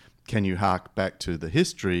 And can you hark back to the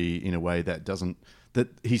history in a way that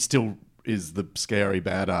he still is the scary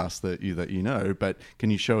badass that you know, but can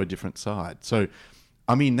you show a different side? So,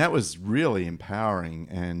 I mean, that was really empowering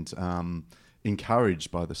and encouraged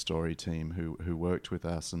by the story team who worked with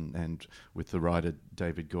us and with the writer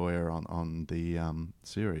David Goyer on the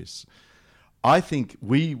series. I think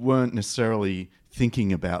we weren't necessarily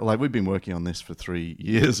thinking about, like, we've been working on this for 3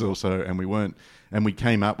 years or so, and we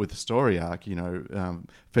came up with a story arc,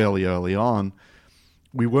 fairly early on.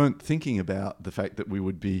 We weren't thinking about the fact that we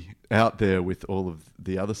would be out there with all of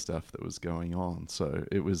the other stuff that was going on. So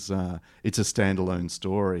it was, it's a standalone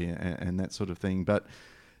story and that sort of thing. But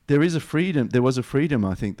there was a freedom,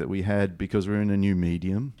 I think, that we had because we're in a new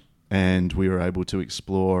medium and we were able to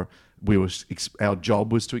explore. Our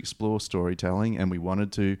job was to explore storytelling, and we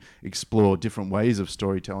wanted to explore different ways of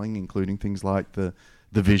storytelling, including things like the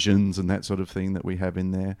visions and that sort of thing that we have in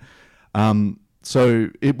there. So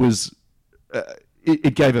it was,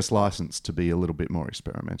 it gave us license to be a little bit more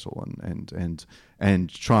experimental and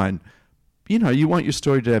try and, you want your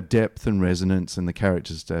story to have depth and resonance, and the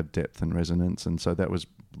characters to have depth and resonance, and so that was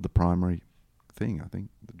the primary thing, I think,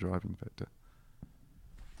 the driving factor.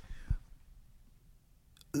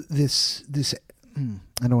 This I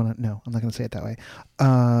don't want to. No, I'm not going to say it that way,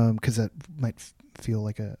 because that might feel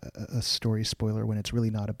like a story spoiler when it's really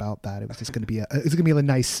not about that. It was just going to be a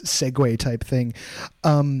nice segue type thing.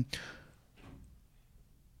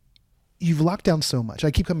 You've locked down so much.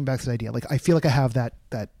 I keep coming back to the idea. Like, I feel like I have that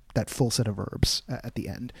full set of verbs at the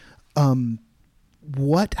end.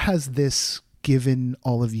 What has this given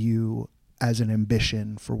all of you as an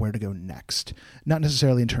ambition for where to go next? Not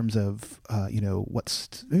necessarily in terms of,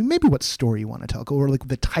 what story you want to tell, or like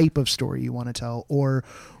the type of story you want to tell, or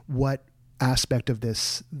what aspect of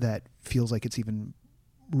this that feels like it's even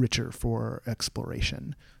richer for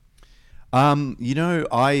exploration.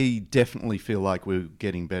 I definitely feel like we're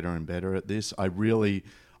getting better and better at this. I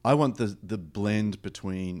want the blend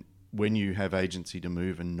between when you have agency to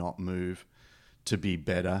move and not move to be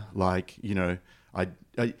better. Like,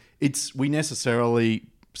 we necessarily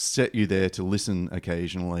set you there to listen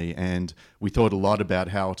occasionally, and we thought a lot about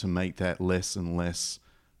how to make that less and less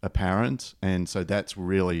apparent. And so that's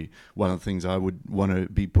really one of the things I would want to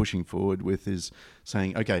be pushing forward with, is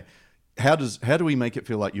saying, okay, how do we make it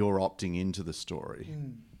feel like you're opting into the story?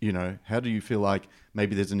 How do you feel like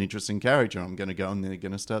maybe there's an interesting character, I'm going to go and they're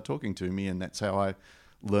going to start talking to me, and that's how I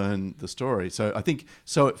learn the story. So I think,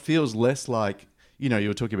 it feels less like, you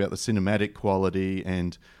were talking about the cinematic quality,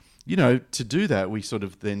 and, to do that, we sort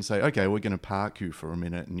of then say, okay, we're going to park you for a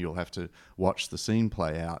minute and you'll have to watch the scene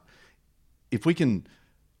play out. If we can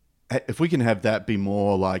have that be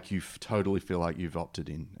more like you totally feel like you've opted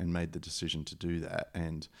in and made the decision to do that,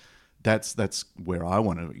 and that's where I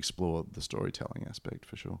want to explore the storytelling aspect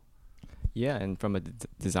for sure. Yeah, and from a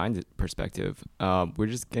design perspective, we're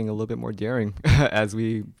just getting a little bit more daring as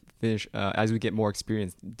we finish, as we get more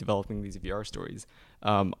experience developing these VR stories.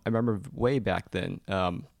 I remember way back then,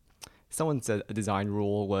 someone said a design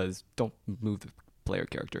rule was don't move the player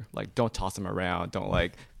character, like don't toss them around,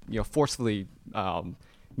 don't forcefully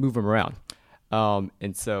move them around.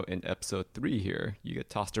 And so in episode 3 here, you get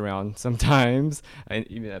tossed around sometimes, and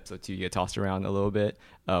even episode 2, you get tossed around a little bit.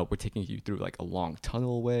 We're taking you through like a long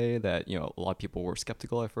tunnel way that, a lot of people were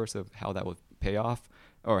skeptical at first of how that would pay off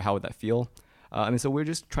or how would that feel. And so we're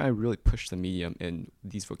just trying to really push the medium in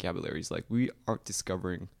these vocabularies. Like, we are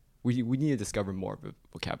discovering, we need to discover more of a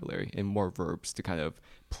vocabulary and more verbs to kind of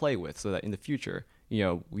play with, so that in the future,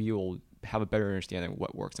 we will have a better understanding of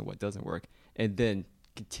what works and what doesn't work, and then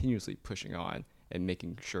continuously pushing on and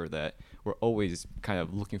making sure that we're always kind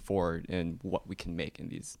of looking forward in what we can make in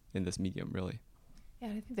this medium, really. Yeah,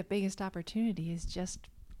 I think the biggest opportunity is just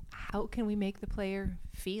how can we make the player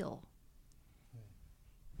feel?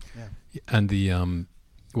 Yeah. And the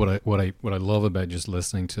what I love about just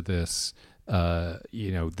listening to this,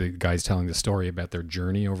 the guys telling the story about their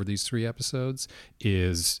journey over these 3 episodes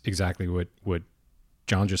is exactly what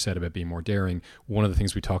John just said about being more daring. One of the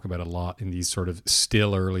things we talk about a lot in these sort of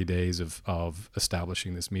still early days of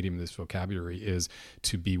establishing this medium, this vocabulary, is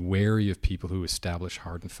to be wary of people who establish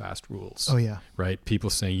hard and fast rules. Oh yeah. Right? People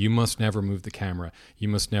saying, you must never move the camera. You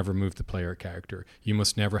must never move the player character. You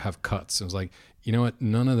must never have cuts. And it's like, you know what?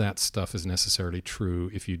 None of that stuff is necessarily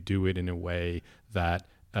true if you do it in a way that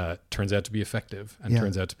turns out to be effective and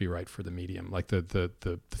turns out to be right for the medium. Like the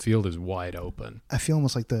field is wide open. I feel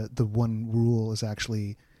almost like the one rule is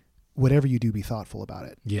actually whatever you do, be thoughtful about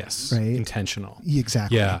it. Yes. Right. Intentional.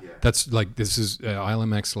 Exactly. Yeah. That's like, this is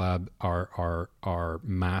ILMxLAB are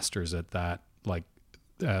masters at that, like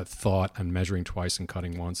thought and measuring twice and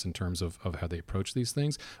cutting once in terms of how they approach these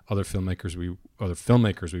things. Other filmmakers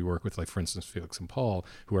we work with, like for instance, Felix and Paul,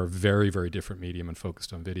 who are very, very different medium and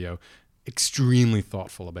focused on video, extremely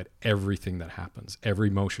thoughtful about everything that happens.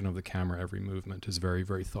 Every motion of the camera, every movement is very,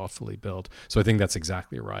 very thoughtfully built. So I think that's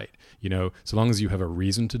exactly right. So long as you have a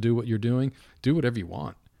reason to do what you're doing, do whatever you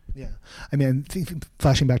want. Yeah. I mean,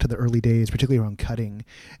 flashing back to the early days, particularly around cutting,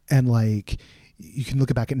 and like, you can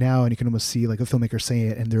look back at now and you can almost see like a filmmaker saying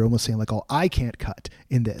it and they're almost saying like, oh, I can't cut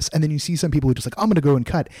in this. And then you see some people who just like, I'm going to go and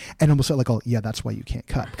cut, and almost like, oh yeah, that's why you can't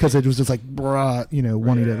cut. Because it was just like, bruh,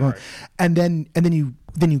 wanting to, and then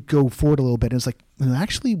you go forward a little bit and it's like, well,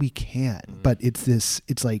 actually we can, but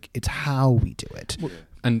it's how we do it. Well,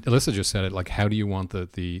 and Alyssa just said it, like, how do you want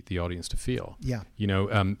the audience to feel? Yeah.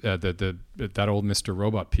 That old Mr.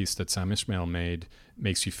 Robot piece that Sam Ishmael made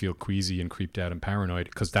makes you feel queasy and creeped out and paranoid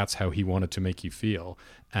because that's how he wanted to make you feel.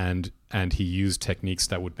 And he used techniques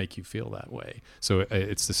that would make you feel that way. So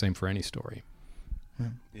it's the same for any story.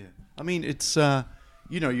 Yeah. I mean, it's,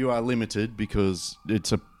 you are limited because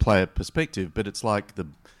it's a player perspective, but it's like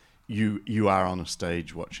you are on a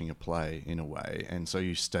stage watching a play in a way. And so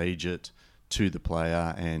you stage it to the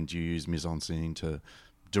player and you use mise-en-scène to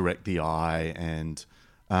direct the eye. And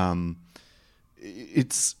I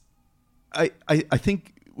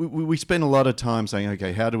think we spend a lot of time saying,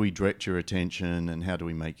 okay, how do we direct your attention and how do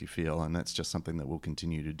we make you feel? And that's just something that we'll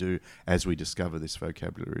continue to do as we discover this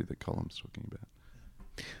vocabulary that Colin's talking about.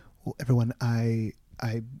 Well, everyone, I'm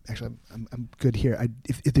good here.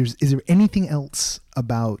 Is there anything else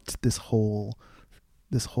about this whole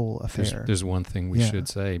affair? There's one thing we should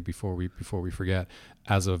say before we forget.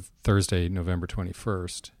 As of Thursday, November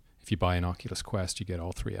 21st, if you buy an Oculus Quest, you get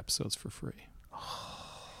all 3 episodes for free.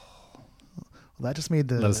 Well, that just made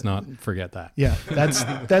the. Let's not forget that. Yeah, that's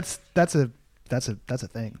a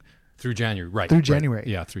thing. Through January, right? Through January, right.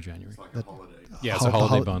 Yeah, through January. It's like a holiday. Yeah, it's a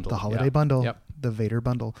holiday bundle. The holiday bundle. Yep. The Vader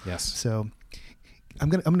bundle. Yes. So I'm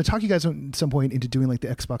gonna talk you guys at some point into doing like the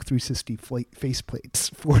Xbox 360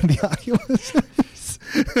 faceplates for the Oculus.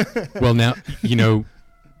 Well, now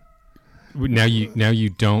now you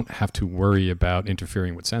don't have to worry about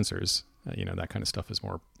interfering with sensors. That kind of stuff is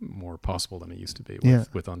more possible than it used to be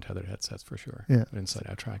with untethered headsets for sure. Yeah. Inside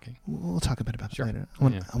out tracking. We'll talk a bit about Sure. that later. I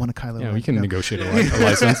want to Kylo. Yeah, we can negotiate a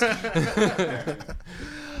license.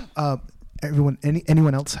 Everyone,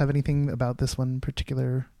 anyone else have anything about this one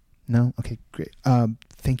particular? No? Okay, great.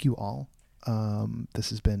 Thank you all.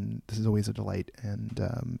 This is always a delight and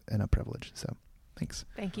a privilege. So thanks.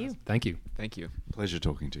 Thank you. Thank you. Thank you. Pleasure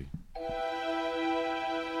talking to you.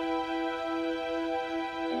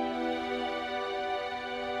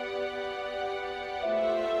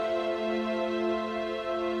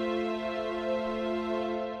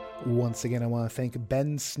 Once again, I want to thank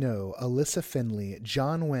Ben Snow, Alyssa Finley,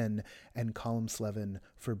 John Wen, and ILMxLAB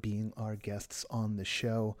for being our guests on the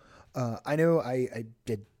show. I know I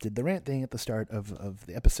did the rant thing at the start of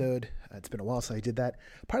the episode. It's been a while since I did that,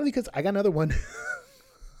 partly because I got another one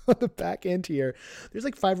on the back end here. There's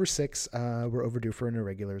like 5 or 6. We're overdue for an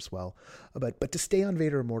irregular as well. But to stay on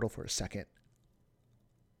Vader Immortal for a second,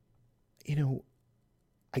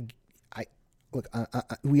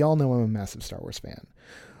 we all know I'm a massive Star Wars fan.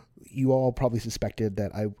 You all probably suspected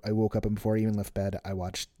that I woke up and before I even left bed, I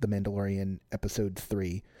watched The Mandalorian episode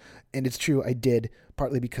 3. And it's true, I did,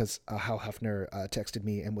 partly because Hal Hefner texted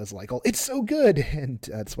me and was like, oh, it's so good. And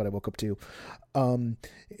that's what I woke up to.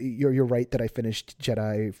 You're right that I finished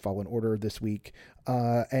Jedi Fallen Order this week.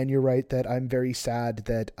 And you're right that I'm very sad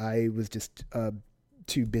that I was just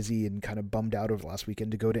too busy and kind of bummed out over the last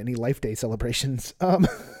weekend to go to any Life Day celebrations.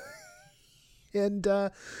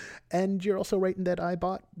 And you're also right in that I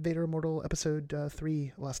bought Vader Immortal episode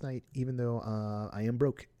 3 last night, even though I am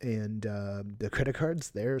broke, and the credit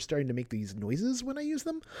cards, they're starting to make these noises when I use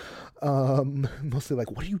them. Mostly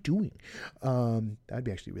like, what are you doing? That'd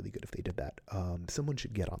be actually really good if they did that. Someone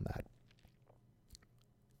should get on that.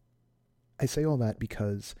 I say all that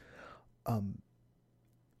because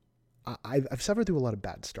I've suffered through a lot of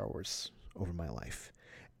bad Star Wars over my life,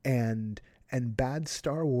 and bad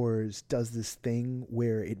Star Wars does this thing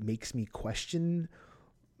where it makes me question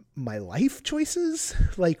my life choices,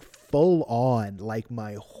 like full on, like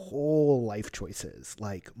my whole life choices,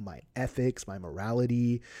 like my ethics, my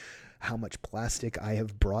morality, how much plastic I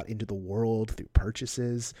have brought into the world through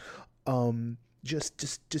purchases.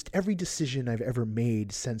 Just every decision I've ever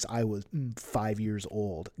made since I was 5 years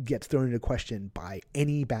old gets thrown into question by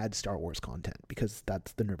any bad Star Wars content, because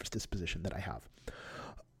that's the nervous disposition that I have.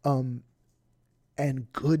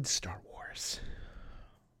 And good Star Wars.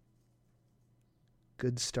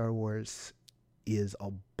 Good Star Wars is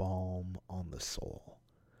a balm on the soul.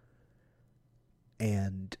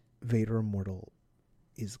 And Vader Immortal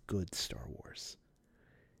is good Star Wars.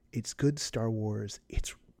 It's good Star Wars.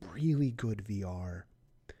 It's really good VR.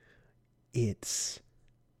 It's,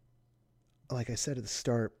 like I said at the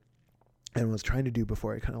start, and was trying to do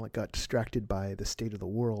before I kind of like got distracted by the state of the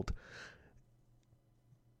world,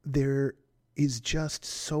 there is just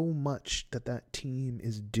so much that team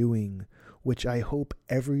is doing, which I hope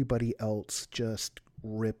everybody else just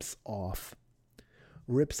rips off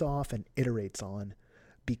and iterates on,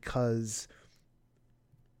 because,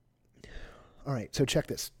 all right, so check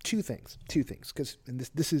this. Two things, because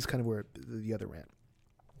this is kind of where the other rant.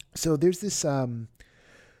 So there's this, I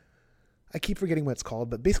keep forgetting what it's called,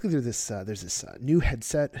 but basically there's this new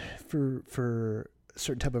headset for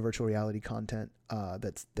certain type of virtual reality content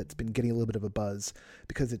that's been getting a little bit of a buzz,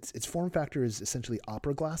 because its form factor is essentially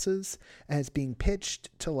opera glasses, and it's being pitched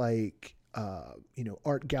to like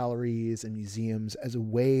art galleries and museums as a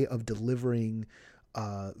way of delivering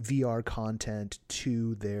VR content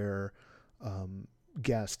to their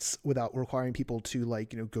guests without requiring people to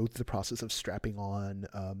go through the process of strapping on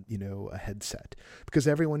a headset, because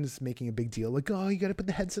everyone's making a big deal like, oh, you got to put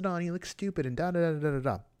the headset on, you look stupid, and da da da da da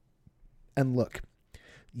da. And look,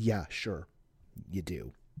 yeah, sure, you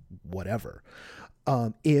do, whatever.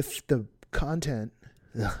 If the content,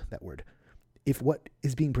 if what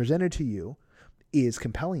is being presented to you is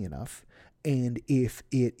compelling enough, and if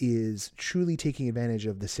it is truly taking advantage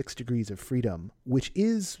of the 6 degrees of freedom, which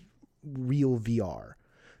is real VR,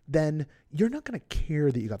 then you're not going to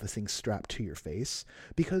care that you got this thing strapped to your face,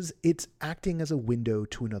 because it's acting as a window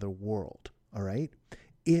to another world. All right.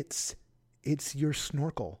 It's your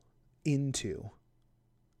snorkel into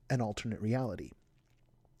an alternate reality.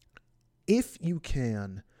 If you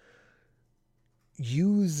can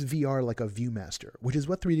use VR like a Viewmaster, which is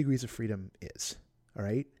what 3 degrees of freedom is, all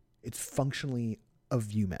right? It's functionally a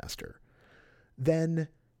Viewmaster. Then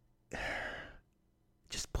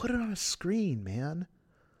just put it on a screen, man.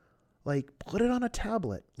 Like, put it on a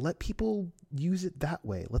tablet. Let people use it that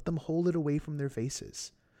way. Let them hold it away from their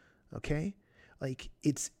faces. Okay? Like,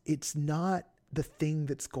 it's not the thing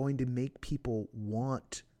that's going to make people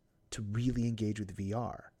want to really engage with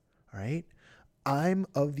VR. All right? I'm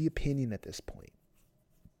of the opinion at this point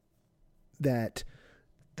that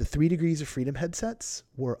the 3 degrees of freedom headsets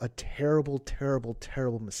were a terrible, terrible,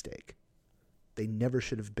 terrible mistake. They never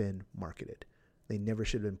should have been marketed. They never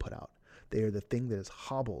should have been put out. They are the thing that has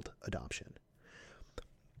hobbled adoption.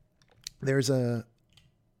 There's a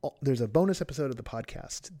bonus episode of the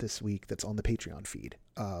podcast this week that's on the Patreon feed,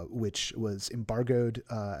 which was embargoed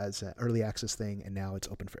as an early access thing, and now it's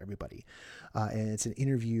open for everybody. And it's an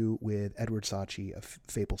interview with Edward Saatchi of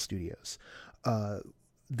Fable Studios.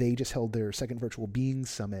 They just held their second virtual being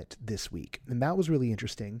summit this week, and that was really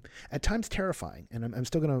interesting. At times terrifying, and I'm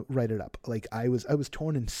still gonna write it up. Like I was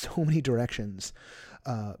torn in so many directions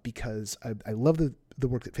because I love the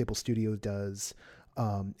work that Fable Studios does,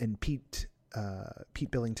 and Pete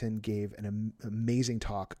Billington gave an amazing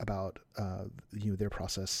talk about their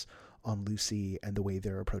process on Lucy and the way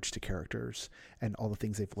their approach to characters and all the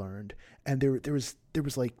things they've learned. And there was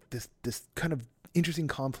like this kind of interesting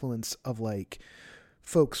confluence of like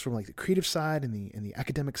folks from like the creative side and the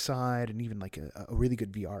academic side, and even like a really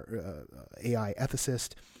good VR AI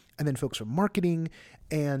ethicist, and then folks from marketing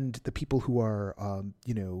and the people who are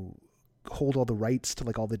hold all the rights to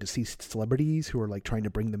like all the deceased celebrities who are like trying to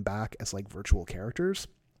bring them back as like virtual characters.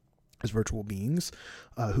 as virtual beings,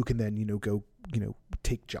 who can then, go,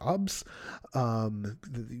 take jobs. I'm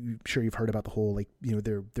sure you've heard about the whole, like,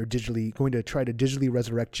 they're digitally going to try to digitally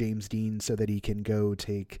resurrect James Dean so that he can go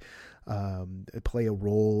play a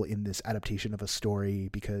role in this adaptation of a story,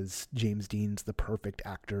 because James Dean's the perfect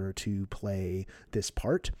actor to play this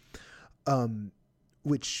part.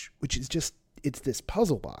 Which is just, it's this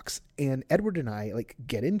puzzle box. And Edward and I like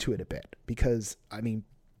get into it a bit, because I'm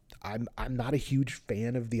not a huge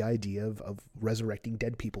fan of the idea of resurrecting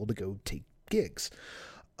dead people to go take gigs.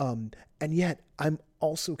 And yet I'm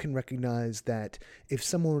also can recognize that if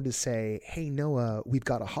someone were to say, hey, Noah, we've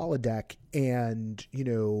got a holodeck and,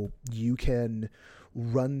 you can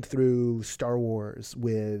run through Star Wars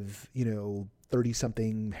with, 30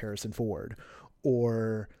 something Harrison Ford,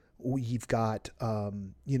 or we've got,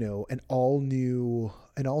 an all new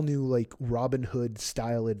like Robin Hood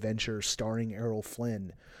style adventure starring Errol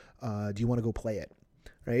Flynn. Do you want to go play it?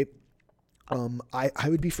 Right. I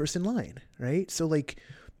would be first in line. Right. So like,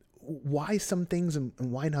 why some things and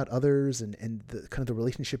why not others, and the kind of the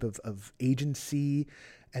relationship of agency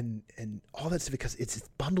and all that stuff, because it's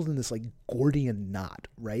bundled in this like Gordian knot.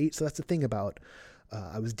 Right. So that's the thing about,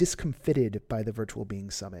 I was discomfited by the Virtual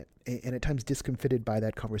Being Summit, and at times discomfited by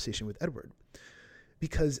that conversation with Edward,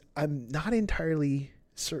 because I'm not entirely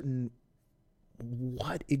certain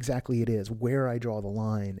what exactly it is, where I draw the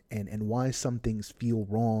line, and why some things feel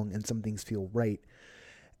wrong and some things feel right.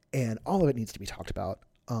 And all of it needs to be talked about,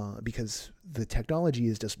 because the technology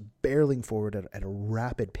is just barreling forward at a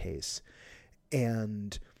rapid pace,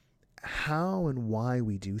 and how and why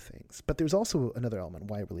we do things. But there's also another element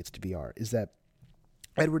why it relates to VR, is that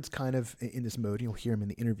Edward's kind of in this mode, you'll hear him in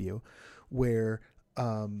the interview, where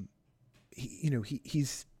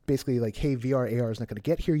he's basically like, hey, VR, AR is not going to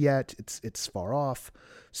get here yet. It's far off.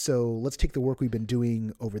 So let's take the work we've been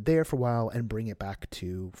doing over there for a while and bring it back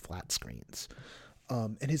to flat screens.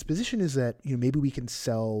 And his position is that, maybe we can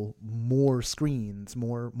sell more screens,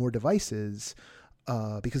 more devices,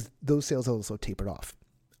 because those sales also tapered off.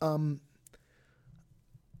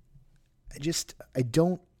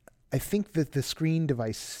 I think that the screen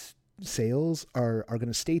device sales are going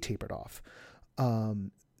to stay tapered off.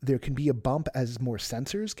 There can be a bump as more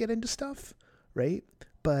sensors get into stuff, right?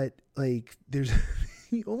 But like,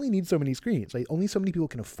 you only need so many screens. Like, only so many people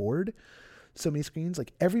can afford so many screens.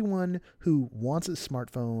 Like, everyone who wants a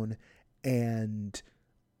smartphone and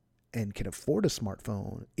can afford a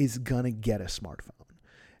smartphone is gonna get a smartphone.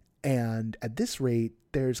 And at this rate,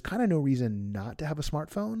 there's kind of no reason not to have a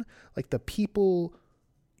smartphone. Like, the people,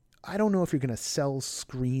 I don't know if you're gonna sell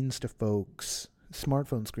screens to folks,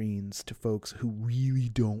 smartphone screens to folks who really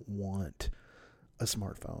don't want a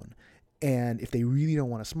smartphone. And if they really don't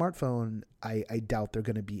want a smartphone, I doubt they're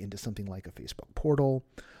going to be into something like a Facebook portal,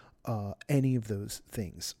 any of those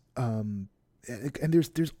things. And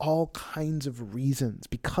there's all kinds of reasons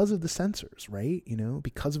because of the sensors, right?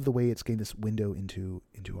 Because of the way it's getting this window into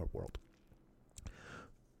our world.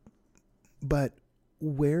 But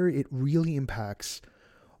where it really impacts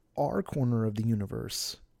our corner of the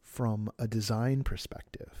universe from a design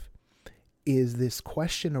perspective is this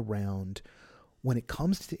question around, when it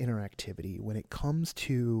comes to interactivity, when it comes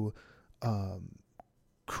to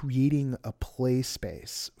creating a play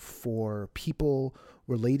space for people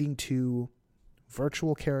relating to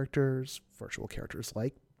virtual characters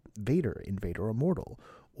like Vader in Vader Immortal,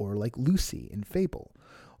 or like Lucy in Fable,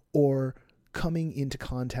 or coming into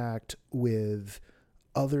contact with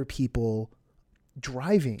other people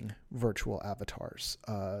driving virtual avatars.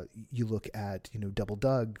 You look at, Double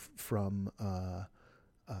Doug from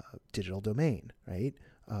Digital Domain, right?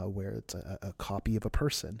 Where it's a copy of a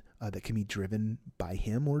person that can be driven by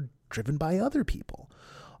him or driven by other people.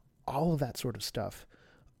 All of that sort of stuff.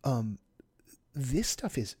 This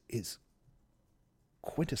stuff is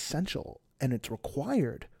quintessential, and it's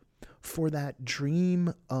required for that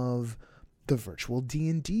dream of the virtual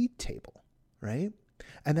D&D table, right?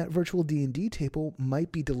 And that virtual D&D table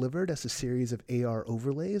might be delivered as a series of AR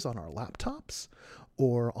overlays on our laptops,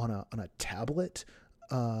 or on a tablet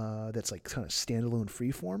that's like kind of standalone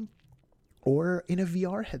freeform, or in a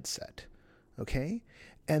VR headset, okay?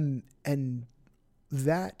 And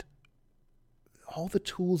that, all the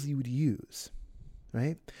tools you would use,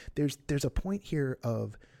 right? There's a point here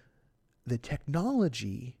of the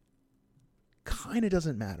technology kind of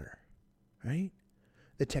doesn't matter, right?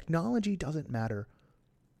 The technology doesn't matter.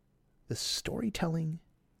 The storytelling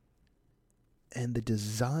and the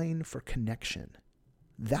design for connection,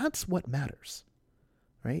 that's what matters,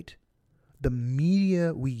 right? The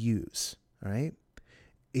media we use, right?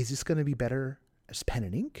 Is this going to be better as pen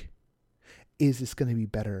and ink? Is this going to be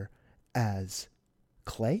better as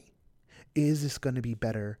clay? Is this going to be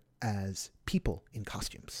better as people in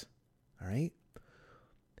costumes? All right.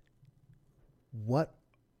 What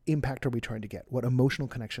impact are we trying to get? What emotional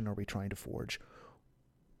connection are we trying to forge?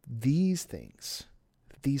 These things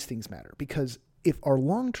matter, because if our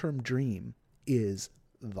long-term dream is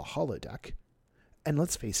the holodeck, and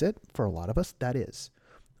let's face it, for a lot of us, that is.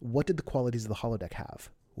 What did the qualities of the holodeck have?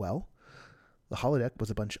 Well, the holodeck was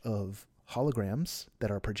a bunch of holograms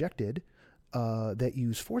that are projected that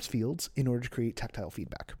use force fields in order to create tactile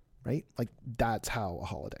feedback, right? Like, that's how a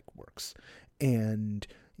holodeck works. And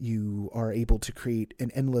you are able to create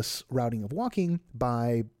an endless routing of walking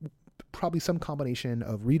by probably some combination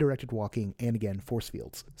of redirected walking and, again, force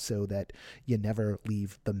fields, so that you never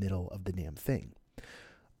leave the middle of the damn thing.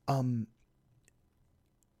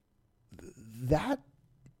 That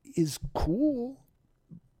is cool,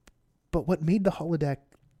 but what made the holodeck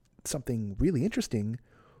something really interesting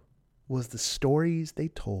was the stories they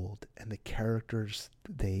told and the characters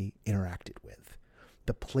they interacted with,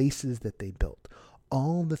 the places that they built,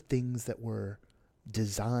 all the things that were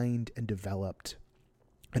designed and developed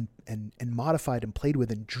and modified and played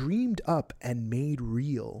with and dreamed up and made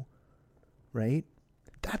real, right?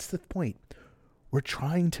 That's the point. We're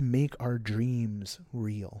trying to make our dreams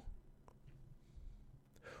real.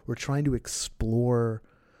 We're trying to explore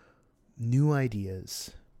new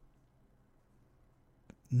ideas,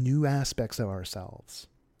 new aspects of ourselves.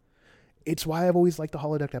 It's why I've always liked the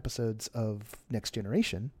holodeck episodes of Next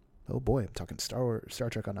Generation. Oh boy, I'm talking Star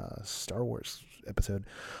Trek on a Star Wars episode.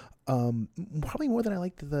 Probably more than I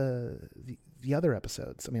liked the other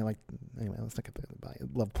episodes. I mean, anyway, let's look at I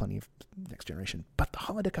love plenty of Next Generation, but the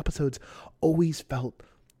holodeck episodes always felt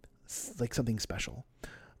like something special.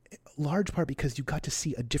 Large part because you got to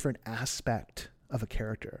see a different aspect of a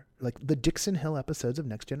character. Like, the Dixon Hill episodes of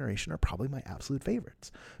Next Generation are probably my absolute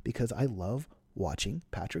favorites, because I love watching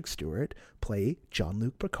Patrick Stewart play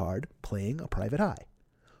Jean-Luc Picard playing a private eye,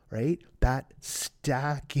 right? That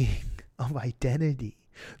stacking of identity,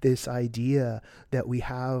 this idea that we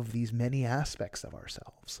have these many aspects of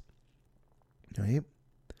ourselves, right?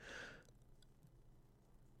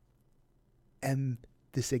 And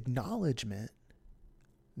this acknowledgement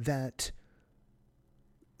that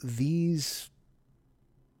these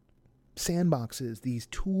sandboxes, these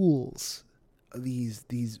tools,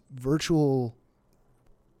 these virtual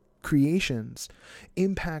creations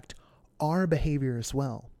impact our behavior as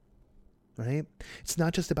well, right? It's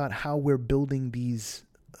not just about how we're building these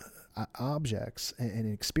objects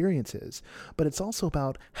and experiences, but it's also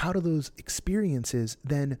about how do those experiences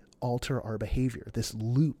then alter our behavior, this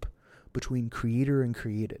loop between creator and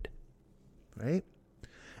created, right?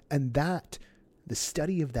 And that, the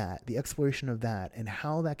study of that, the exploration of that, and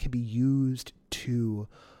how that can be used to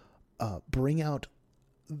bring out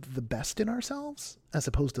the best in ourselves as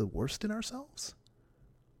opposed to the worst in ourselves,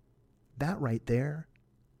 that right there,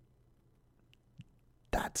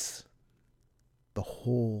 that's the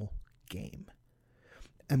whole game.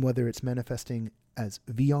 And whether it's manifesting as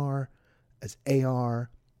VR, as AR,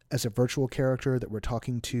 as a virtual character that we're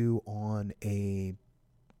talking to on a,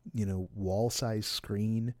 wall-sized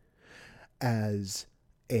screen, as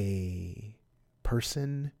a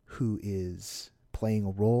person who is playing a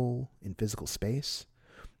role in physical space,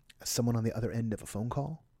 as someone on the other end of a phone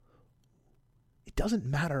call, it doesn't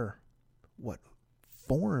matter what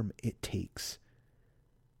form it takes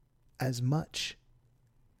as much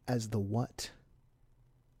as the what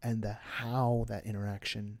and the how that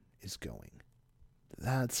interaction is going.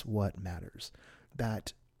 That's what matters.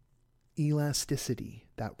 That elasticity,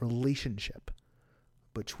 that relationship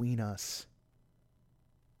between us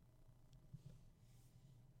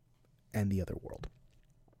and the other world.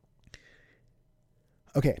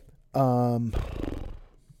 Okay.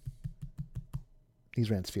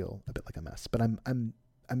 These rants feel a bit like a mess, but I'm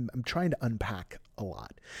trying to unpack a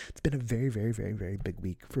lot. It's been a very, very, very, very big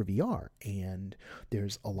week for VR, and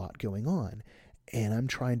there's a lot going on. And I'm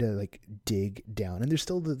trying to dig down, and there's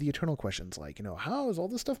still the eternal questions how is all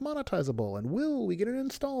this stuff monetizable, and will we get an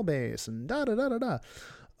install base, and da da da da da.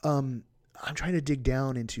 I'm trying to dig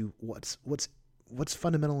down into what's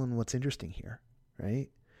fundamental and what's interesting here, right?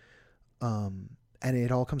 And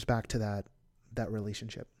it all comes back to that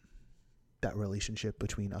relationship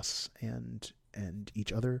between us and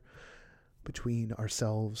each other, between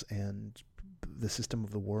ourselves and the system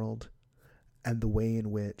of the world, and the way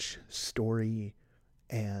in which story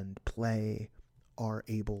and play are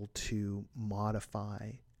able to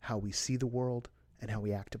modify how we see the world and how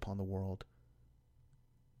we act upon the world,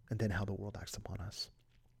 and then how the world acts upon us.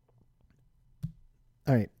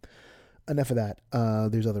 All right, enough of that.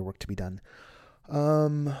 There's other work to be done.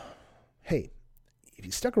 Hey, if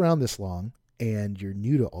you stuck around this long and you're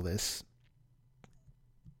new to all this,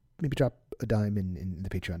 maybe drop a dime in the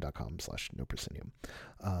patreon.com/noproscenium.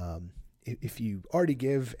 If you already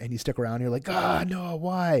give and you stick around, you're like, no,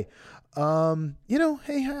 why?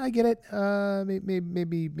 Hey, I get it.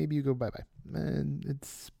 Maybe you go bye-bye. And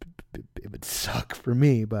it would suck for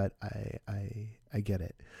me, but I get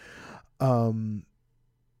it.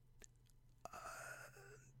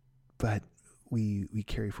 But we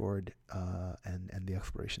carry forward, and the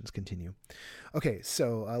explorations continue. Okay,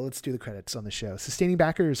 so let's do the credits on the show. Sustaining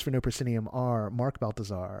backers for No Proscenium are Mark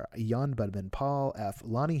Baltazar, Jan Budman, Paul F.,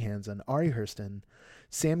 Lonnie Hansen, Ari Hurston,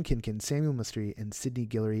 Sam Kinkin, Samuel Mystery, and Sydney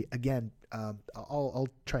Guillory. Again, I'll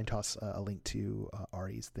try and toss a link to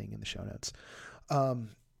Ari's thing in the show notes. The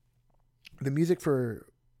music for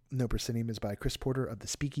No Proscenium is by Chris Porter of the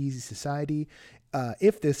Speakeasy Society.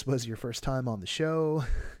 If this was your first time on the show,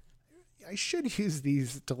 I should use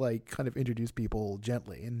these to kind of introduce people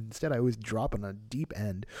gently. And instead, I always drop on a deep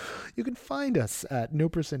end. You can find us at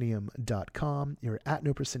noproscenium.com. You're at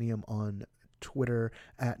noproscenium on Twitter,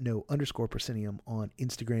 at @no_proscenium on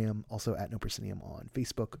Instagram, also at noproscenium on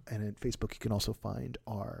Facebook. And at Facebook, you can also find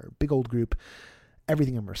our big old group,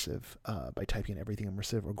 Everything Immersive, by typing in Everything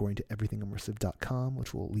Immersive or going to everythingimmersive.com,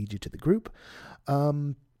 which will lead you to the group.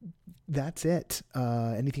 That's it.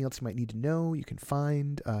 Anything else you might need to know, you can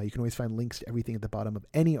find. You can always find links to everything at the bottom of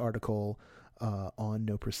any article on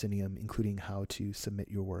No Proscenium, including how to submit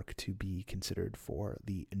your work to be considered for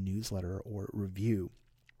the newsletter or review.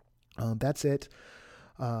 That's it.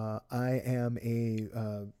 I am a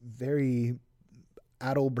very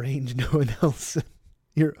addle-brained Noah Nelson,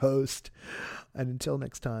 your host. And until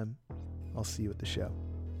next time, I'll see you at the show.